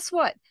 But guess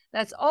what?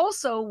 That's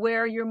also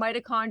where your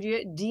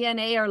mitochondria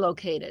DNA are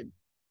located.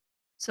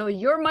 So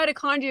your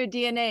mitochondria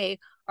DNA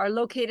are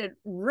located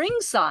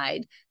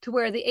ringside to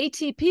where the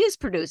ATP is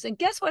produced. And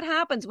guess what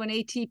happens when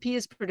ATP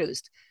is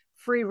produced?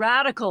 Free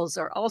radicals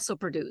are also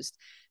produced.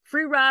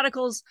 Free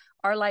radicals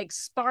are like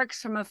sparks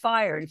from a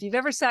fire. If you've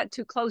ever sat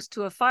too close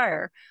to a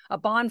fire, a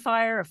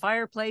bonfire, a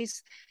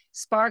fireplace,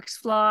 sparks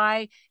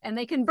fly and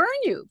they can burn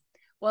you.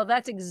 Well,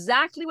 that's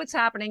exactly what's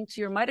happening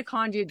to your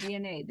mitochondria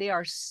DNA. They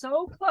are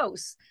so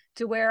close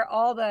to where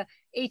all the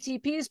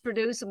ATP is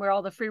produced and where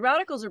all the free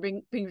radicals are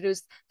being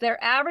produced. Their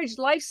average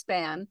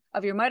lifespan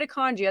of your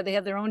mitochondria, they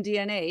have their own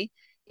DNA,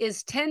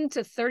 is 10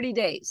 to 30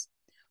 days.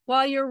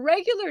 While your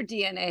regular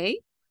DNA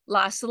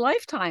lasts a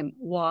lifetime.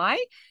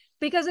 Why?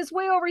 Because it's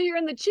way over here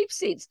in the cheap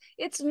seats.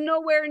 It's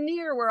nowhere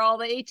near where all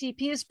the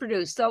ATP is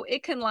produced. So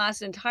it can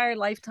last an entire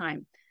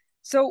lifetime.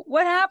 So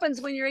what happens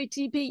when your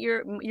ATP,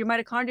 your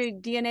mitochondria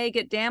DNA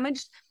get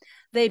damaged?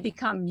 They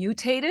become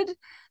mutated.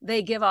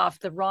 They give off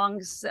the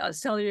wrong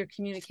cellular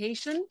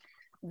communication.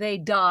 They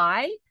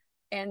die.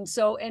 And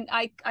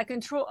I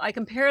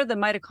compare the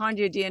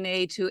mitochondria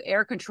DNA to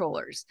air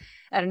controllers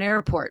at an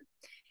airport.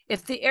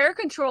 If the air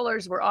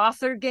controllers were off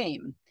their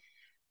game,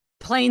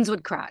 planes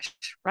would crash,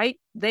 right?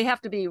 They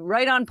have to be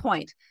right on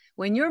point.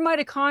 When your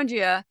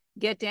mitochondria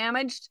get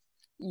damaged,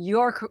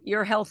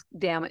 your health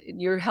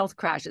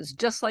crashes,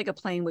 just like a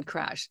plane would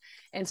crash.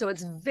 And so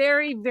it's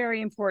very,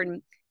 very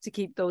important to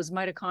keep those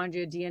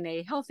mitochondria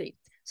DNA healthy.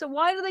 So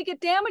why do they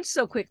get damaged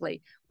so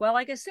quickly? Well,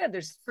 like I said,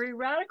 there's free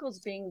radicals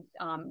being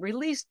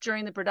released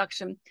during the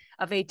production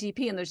of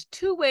ATP, and there's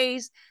 2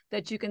 ways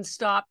that you can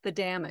stop the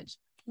damage.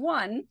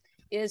 One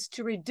is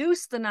to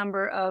reduce the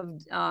number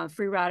of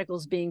free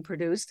radicals being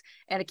produced,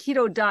 and a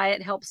keto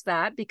diet helps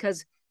that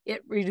because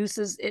it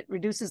reduces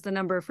the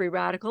number of free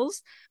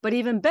radicals. But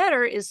even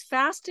better is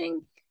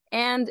fasting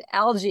and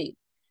algae.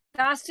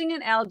 Fasting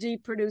and algae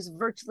produce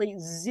virtually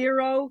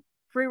 0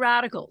 free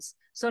radicals.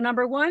 So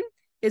number one,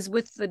 is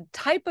with the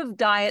type of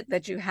diet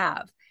that you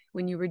have.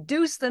 When you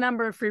reduce the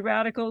number of free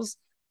radicals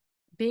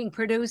being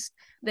produced,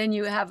 then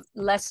you have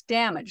less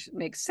damage.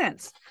 Makes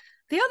sense.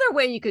 The other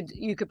way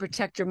you could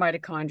protect your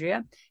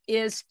mitochondria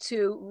is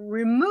to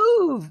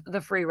remove the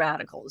free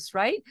radicals,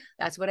 right?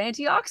 That's what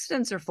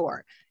antioxidants are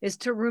for, is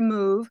to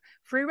remove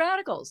free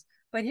radicals.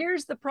 But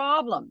here's the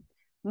problem.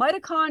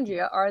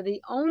 Mitochondria are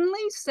the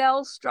only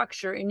cell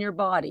structure in your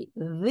body,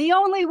 the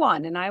only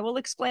one, and I will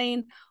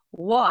explain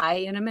why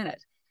in a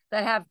minute,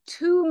 that have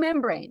two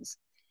membranes.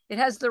 It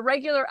has the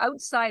regular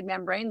outside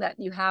membrane that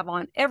you have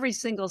on every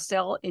single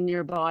cell in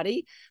your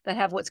body that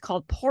have what's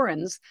called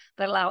porins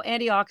that allow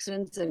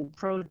antioxidants and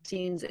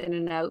proteins in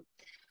and out.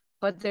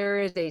 But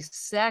there is a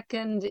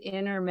second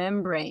inner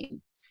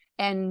membrane,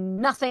 and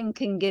nothing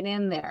can get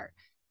in there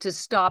to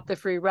stop the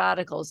free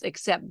radicals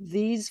except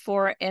these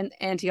four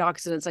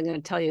antioxidants I'm going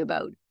to tell you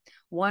about.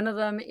 One of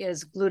them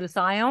is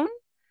glutathione.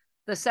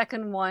 The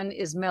second one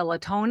is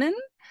melatonin.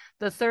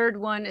 The third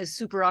one is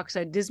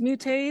superoxide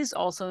dismutase,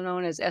 also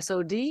known as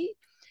SOD.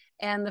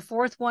 And the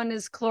fourth one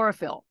is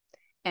chlorophyll.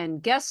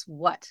 And guess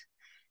what?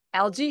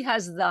 Algae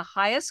has the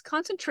highest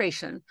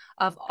concentration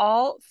of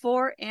all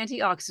four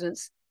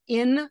antioxidants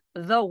in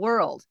the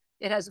world.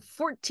 It has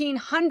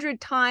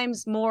 1,400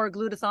 times more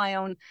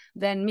glutathione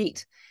than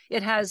meat.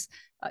 It has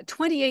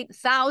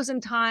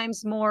 28,000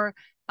 times more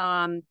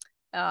melatonin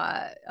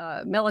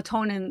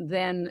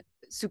than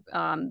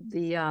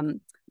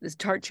this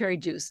tart cherry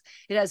juice.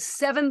 It has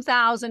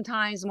 7,000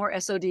 times more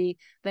SOD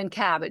than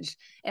cabbage,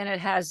 and it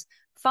has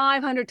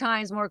 500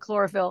 times more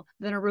chlorophyll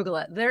than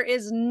arugula. There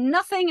is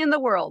nothing in the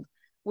world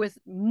with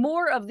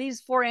more of these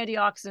four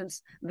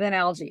antioxidants than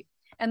algae.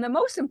 And the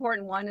most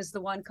important one is the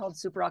one called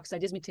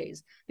superoxide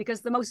dismutase,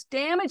 because the most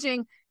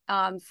damaging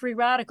free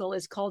radical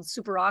is called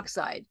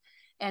superoxide.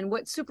 And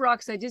what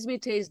superoxide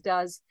dismutase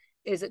does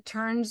is it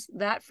turns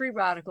that free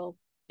radical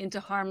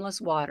into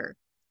harmless water.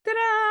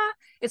 Ta-da!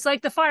 It's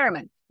like the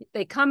firemen.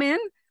 They come in,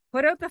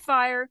 put out the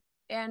fire,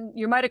 and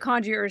your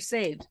mitochondria are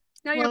saved.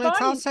 Now, well,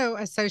 it's also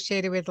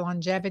associated with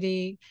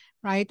longevity,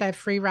 right? That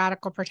free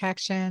radical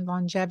protection,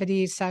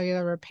 longevity,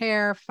 cellular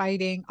repair,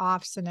 fighting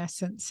off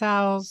senescent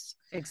cells.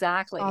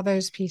 Exactly. All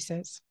those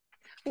pieces.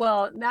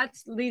 Well,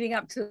 that's leading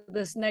up to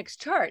this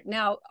next chart.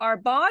 Now, our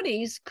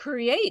bodies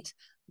create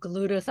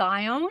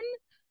glutathione,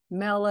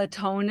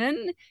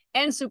 melatonin,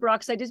 and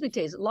superoxide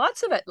dismutase.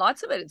 Lots of it,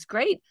 lots of it. It's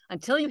great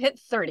until you hit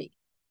 30.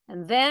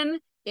 And then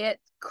it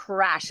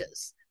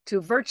crashes to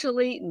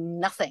virtually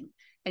nothing.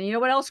 And you know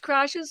what else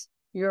crashes?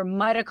 Your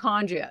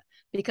mitochondria.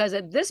 Because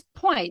at this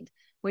point,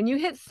 when you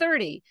hit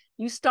 30,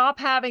 you stop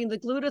having the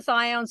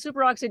glutathione,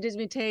 superoxide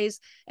dismutase,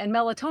 and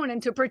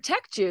melatonin to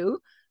protect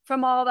you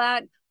from all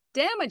that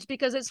damage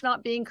because it's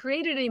not being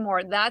created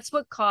anymore. That's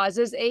what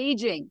causes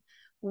aging.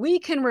 We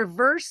can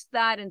reverse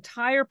that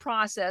entire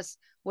process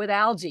with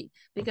algae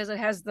because it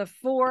has the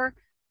four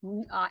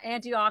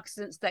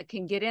antioxidants that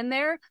can get in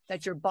there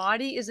that your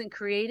body isn't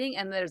creating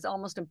and that is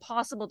almost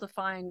impossible to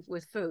find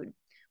with food.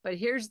 But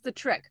here's the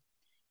trick.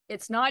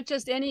 It's not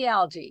just any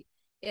algae.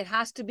 It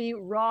has to be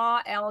raw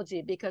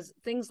algae because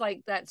things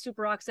like that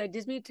superoxide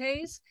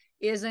dismutase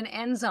is an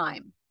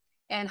enzyme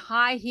and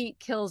high heat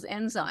kills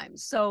enzymes.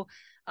 So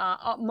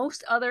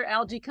most other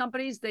algae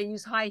companies, they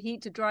use high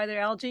heat to dry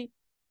their algae.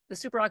 The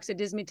superoxide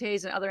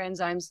dismutase and other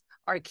enzymes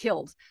are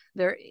killed.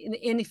 They're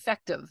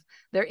ineffective.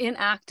 They're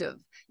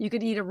inactive. You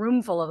could eat a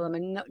room full of them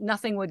and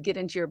nothing would get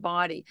into your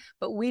body.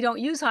 But we don't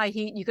use high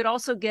heat. You could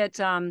also get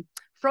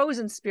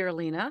frozen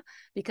spirulina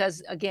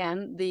because,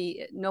 again,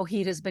 no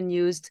heat has been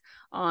used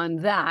on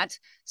that.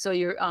 So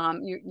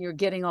you're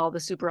getting all the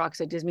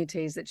superoxide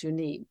dismutase that you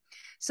need.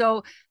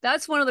 So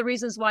that's one of the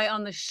reasons why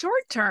on the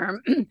short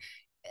term,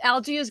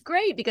 algae is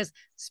great because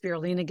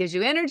spirulina gives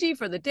you energy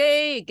for the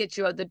day. It gets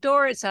you out the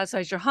door. It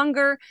satisfies your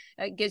hunger.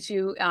 It gets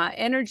you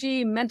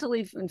energy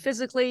mentally and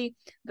physically.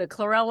 The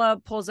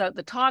chlorella pulls out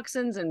the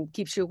toxins and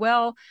keeps you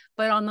well.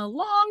 But on the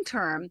long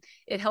term,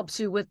 it helps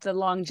you with the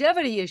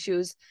longevity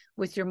issues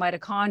with your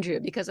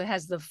mitochondria because it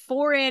has the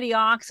four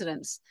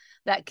antioxidants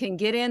that can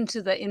get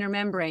into the inner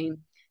membrane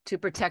to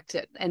protect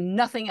it, and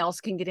nothing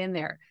else can get in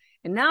there.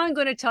 And now I'm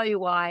going to tell you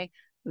why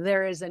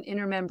there is an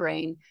inner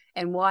membrane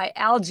and why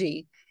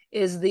algae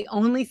is the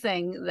only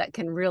thing that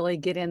can really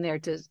get in there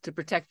to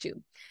protect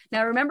you.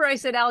 Now, remember I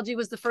said algae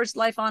was the first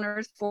life on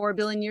Earth 4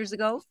 billion years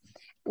ago?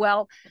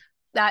 Well,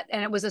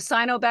 and it was a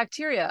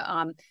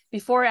cyanobacteria.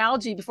 Before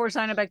algae, before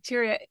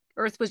cyanobacteria,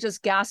 Earth was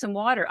just gas and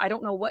water. I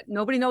don't know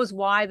nobody knows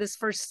why this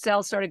first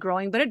cell started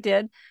growing, but it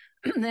did.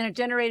 And it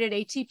generated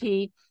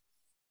ATP,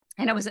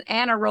 and it was an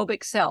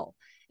anaerobic cell.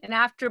 And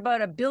after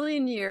about 1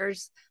 billion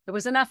years, there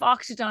was enough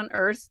oxygen on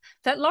Earth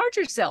that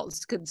larger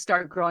cells could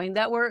start growing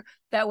that were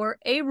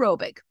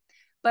aerobic.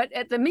 But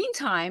at the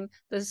meantime,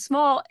 the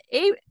small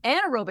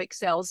anaerobic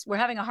cells were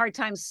having a hard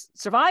time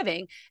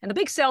surviving, and the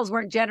big cells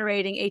weren't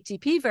generating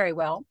ATP very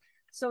well.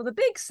 So the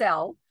big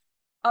cell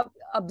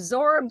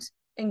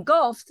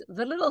engulfed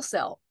the little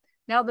cell.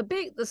 Now,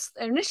 the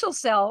initial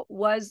cell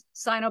was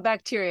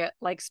cyanobacteria,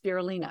 like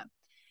spirulina.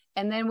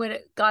 And then when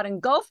it got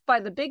engulfed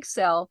by the big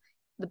cell,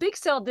 the big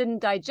cell didn't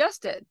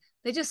digest it.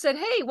 They just said,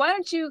 hey, why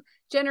don't you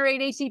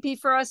generate ATP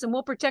for us and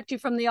we'll protect you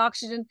from the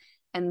oxygen.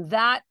 And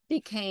that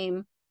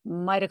became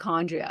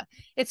mitochondria.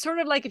 It's sort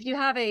of like if you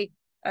have a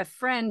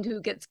friend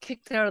who gets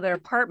kicked out of their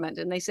apartment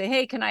and they say,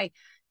 hey, can I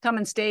come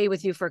and stay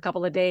with you for a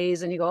couple of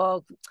days? And you go,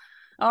 oh,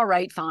 all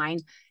right, fine.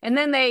 And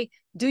then they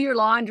do your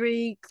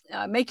laundry,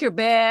 make your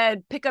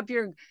bed, pick up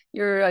your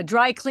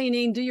dry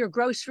cleaning, do your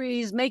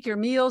groceries, make your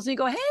meals. And you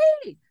go,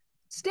 hey,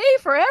 stay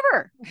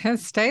forever.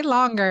 Stay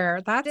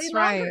longer. That's Stay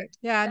right. longer.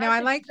 Yeah, no,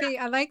 I like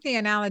the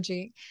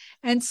analogy.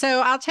 And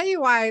so I'll tell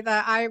you why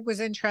I was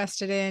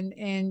interested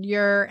in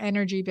your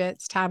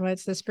ENERGYbits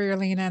tablets, the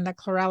spirulina and the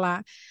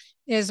chlorella,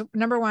 is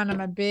number one, I'm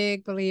a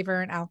big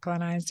believer in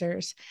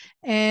alkalinizers.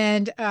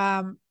 And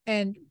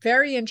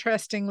very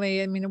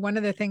interestingly, I mean, one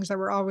of the things that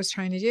we're always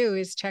trying to do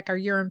is check our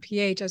urine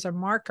pH as a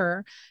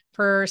marker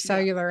for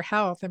cellular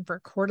health and for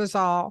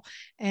cortisol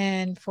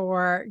and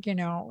for,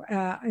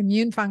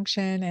 immune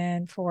function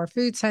and for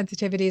food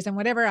sensitivities and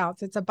whatever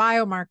else. It's a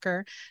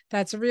biomarker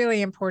that's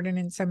really important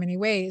in so many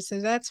ways. So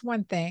that's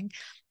one thing.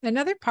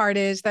 Another part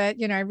is that,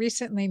 I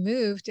recently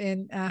moved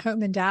in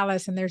home in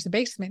Dallas, and there's a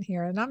basement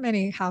here. Not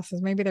many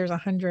houses, maybe there's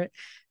 100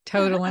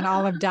 total in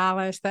all of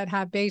Dallas that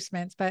have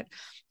basements, but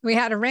we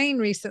had a rain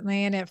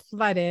recently and it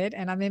flooded,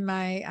 and I'm in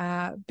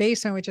my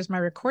basement, which is my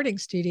recording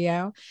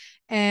studio.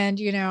 And,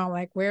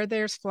 like where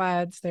there's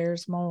floods,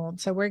 there's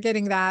mold. So we're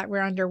getting that.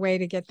 We're underway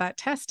to get that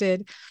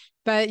tested,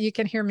 but you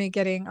can hear me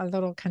getting a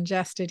little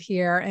congested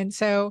here. And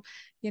so,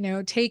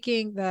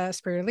 taking the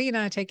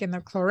spirulina, taking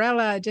the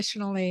chlorella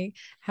additionally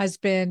has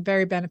been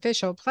very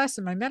beneficial. Plus,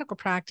 in my medical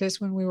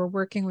practice, when we were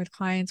working with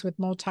clients with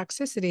mold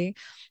toxicity,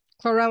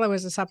 chlorella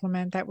was a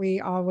supplement that we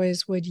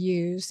always would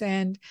use.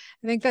 And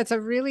I think that's a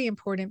really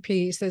important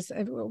piece. Is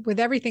with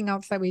everything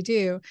else that we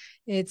do,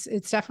 it's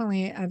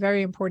definitely a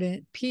very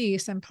important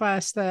piece. And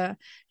plus the,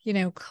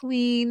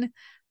 clean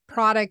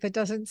product that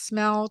doesn't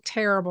smell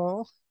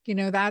terrible,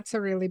 that's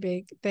a really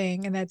big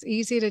thing. And that's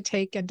easy to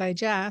take and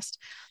digest,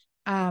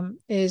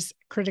 is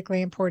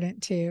critically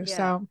important too. Yeah.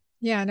 So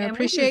yeah, and I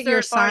appreciate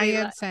your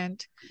science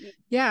and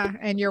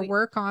your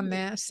work on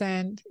this.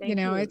 And,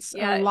 it's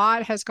a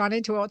lot has gone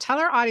into it. Well, tell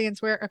our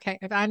audience where, okay,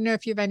 I don't know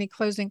if you have any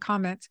closing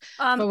comments,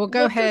 but we'll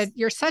go ahead.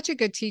 You're such a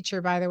good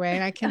teacher, by the way,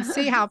 and I can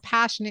see how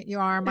passionate you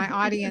are. My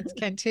audience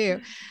can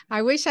too.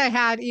 I wish I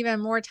had even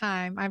more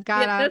time. I've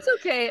got that's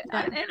okay.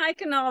 And I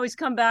can always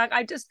come back.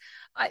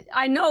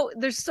 I know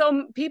there's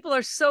people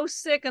are so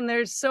sick and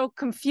they're so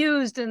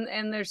confused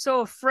and they're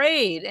so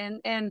afraid.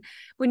 And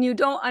when you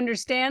don't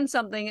understand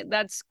something,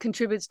 that's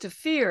contributes to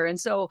fear. And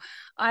so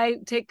I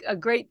take a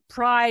great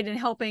pride in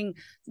helping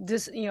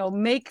this,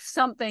 make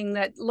something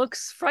that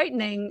looks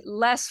frightening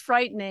less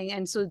frightening.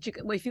 And so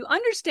if you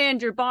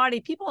understand your body,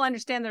 people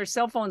understand their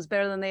cell phones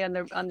better than they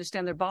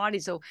understand their body.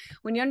 So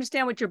when you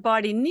understand what your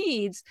body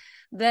needs,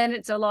 then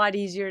it's a lot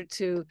easier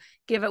to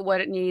give it what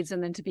it needs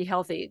and then to be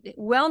healthy.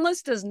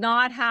 Wellness does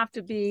not have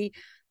to be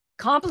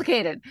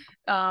complicated.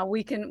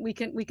 We can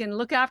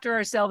look after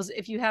ourselves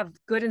if you have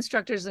good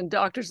instructors and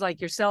doctors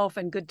like yourself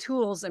and good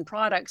tools and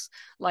products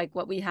like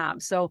what we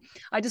have. So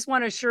I just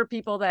want to assure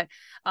people that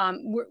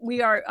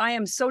I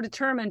am so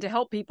determined to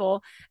help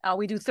people.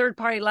 We do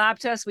third-party lab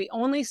tests. We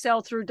only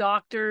sell through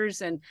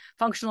doctors and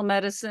functional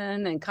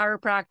medicine and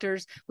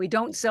chiropractors. We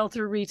don't sell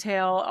through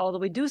retail, although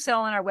we do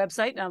sell on our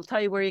website, and I'll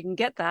tell you where you can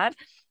get that.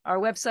 Our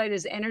website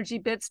is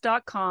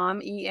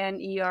ENERGYbits.com,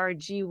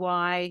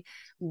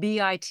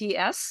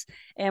 ENERGYBITS,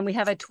 and we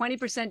have a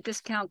 20%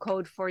 discount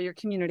code for your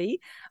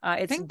community.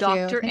 It's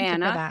Dr.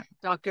 Anna,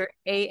 Dr.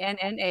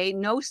 ANNA,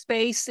 no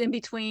space in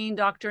between,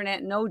 Dr.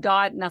 Anna, no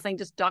dot, nothing,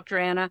 just Dr.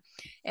 Anna,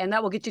 and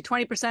that will get you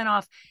 20%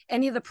 off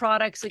any of the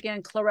products.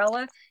 Again,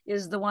 chlorella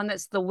is the one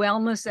that's the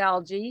wellness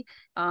algae.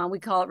 We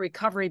call it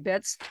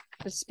ENERGYbits.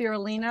 The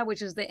spirulina,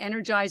 which is the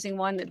energizing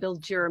one that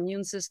builds your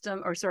immune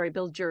system,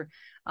 builds your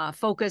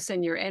focus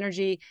and your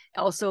energy.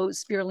 Also,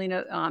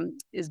 spirulina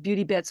is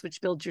Beauty Bits, which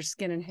builds your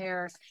skin and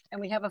hair. And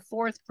we have a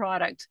fourth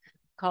product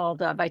called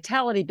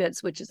Vitality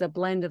Bits, which is a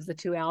blend of the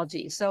two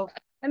algae. So,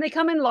 and they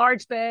come in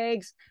large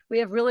bags. We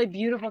have really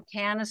beautiful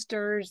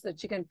canisters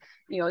that you can,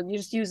 you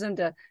just use them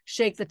to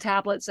shake the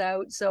tablets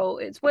out. So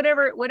it's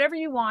whatever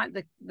you want.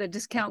 The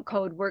discount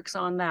code works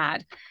on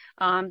that.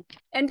 And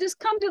just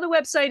come to the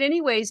website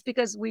anyways,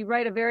 because we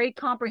write a very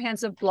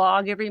comprehensive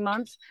blog every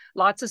month,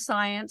 lots of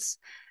science.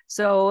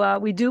 So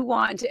we do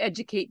want to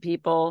educate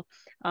people.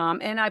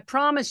 And I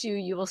promise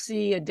you will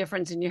see a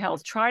difference in your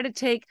health. Try to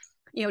take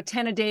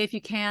 10 a day if you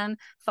can.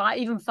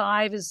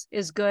 5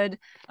 is good.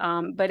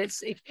 But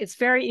it's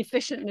very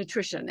efficient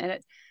nutrition, and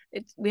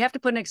we have to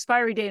put an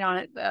expiry date on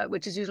it,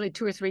 which is usually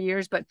 2 or 3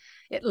 years, but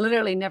it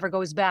literally never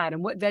goes bad.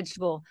 And what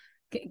vegetable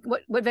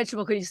What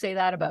vegetable could you say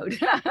that about?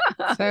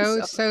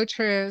 So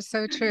true.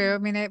 So true. I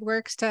mean, it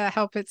works to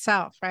help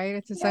itself, right?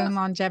 It's its Yeah, own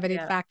longevity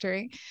yeah,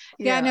 factory.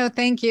 Yeah, yeah. no,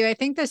 thank you. I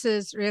think this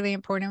is really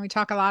important. We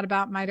talk a lot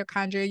about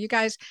mitochondria. You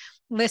guys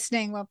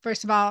listening, well,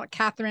 first of all,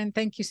 Catharine,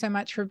 thank you so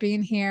much for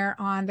being here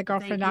on the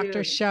Girlfriend Thank Doctor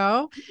you.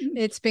 show.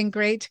 It's been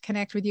great to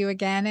connect with you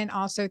again. And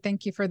also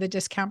thank you for the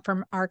discount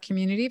from our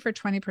community for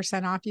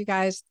 20% off. You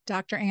guys,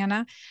 Dr.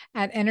 Anna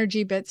at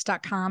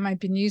ENERGYbits.com. I've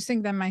been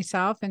using them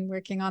myself and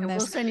working on And we'll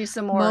this send you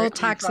some more mold on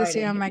toxicity. Oh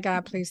Friday. my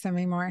God, please send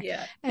me more.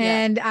 Yeah,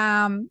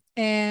 yeah,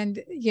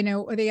 And you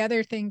know, the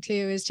other thing too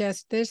is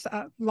just there's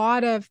a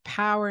lot of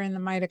power in the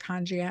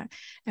mitochondria.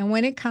 And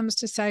when it comes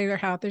to cellular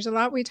health, there's a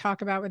lot we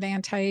talk about with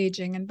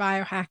anti-aging and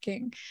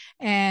biohacking.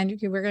 And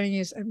we're going to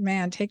use,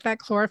 man, take that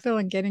chlorophyll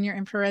and get in your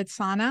infrared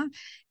sauna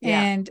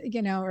yeah, and,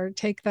 you know, or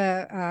take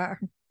the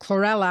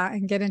chlorella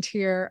and get into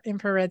your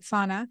infrared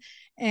sauna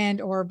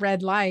and or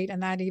red light,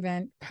 and that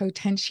even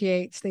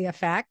potentiates the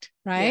effect,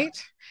 yeah.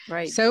 right?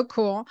 Right. So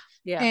cool.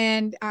 Yeah.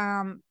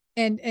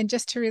 And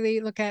just to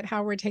really look at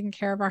how we're taking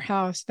care of our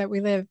health, that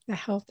we live the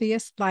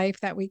healthiest life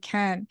that we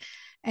can.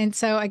 And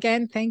so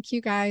again, thank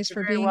you guys You're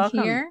for very being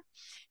welcome. here.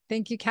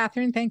 Thank you,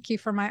 Catharine. Thank you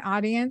for my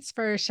audience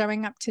for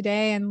showing up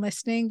today and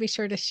listening. Be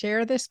sure to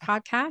share this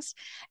podcast,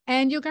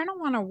 and you're going to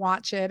want to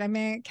watch it. I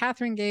mean,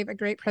 Catharine gave a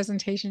great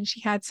presentation.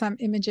 She had some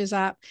images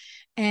up,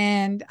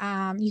 and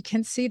you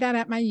can see that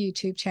at my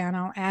YouTube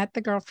channel at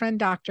The Girlfriend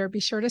Doctor. Be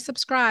sure to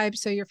subscribe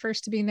so you're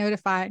first to be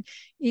notified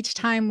each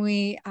time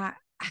we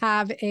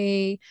have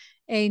a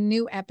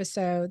new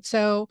episode.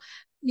 So,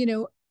 you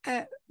know,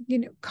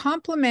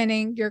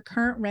 complementing your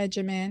current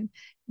regimen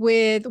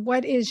with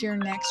what is your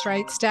next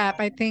right step.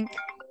 I think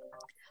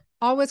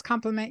always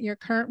complement your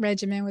current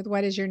regimen with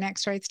what is your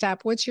next right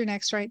step. What's your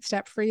next right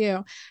step for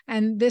you?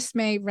 And this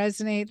may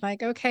resonate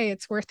like, okay,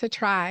 it's worth a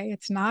try.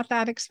 It's not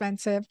that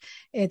expensive.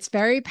 It's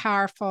very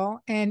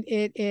powerful and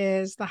it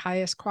is the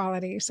highest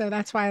quality. So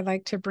that's why I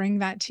like to bring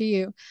that to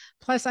you.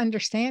 Plus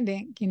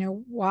understanding, you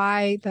know,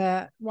 why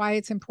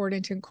it's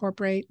important to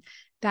incorporate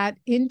that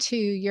into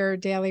your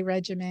daily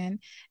regimen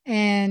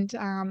and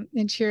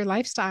into your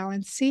lifestyle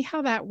and see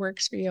how that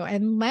works for you.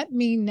 And let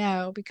me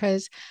know,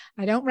 because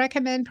I don't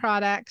recommend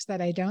products that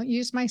I don't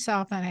use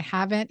myself and I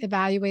haven't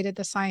evaluated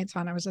the science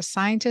on. I was a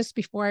scientist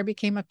before I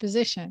became a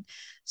physician.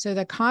 So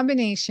the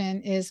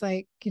combination is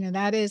like, you know,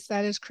 that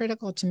is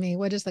critical to me.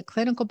 What is the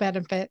clinical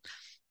benefit?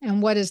 And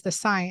what is the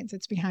science?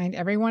 It's behind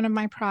every one of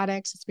my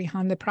products. It's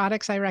behind the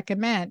products I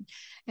recommend.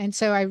 And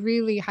so I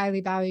really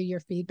highly value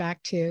your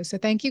feedback too. So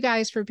thank you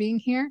guys for being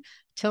here.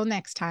 Till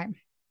next time.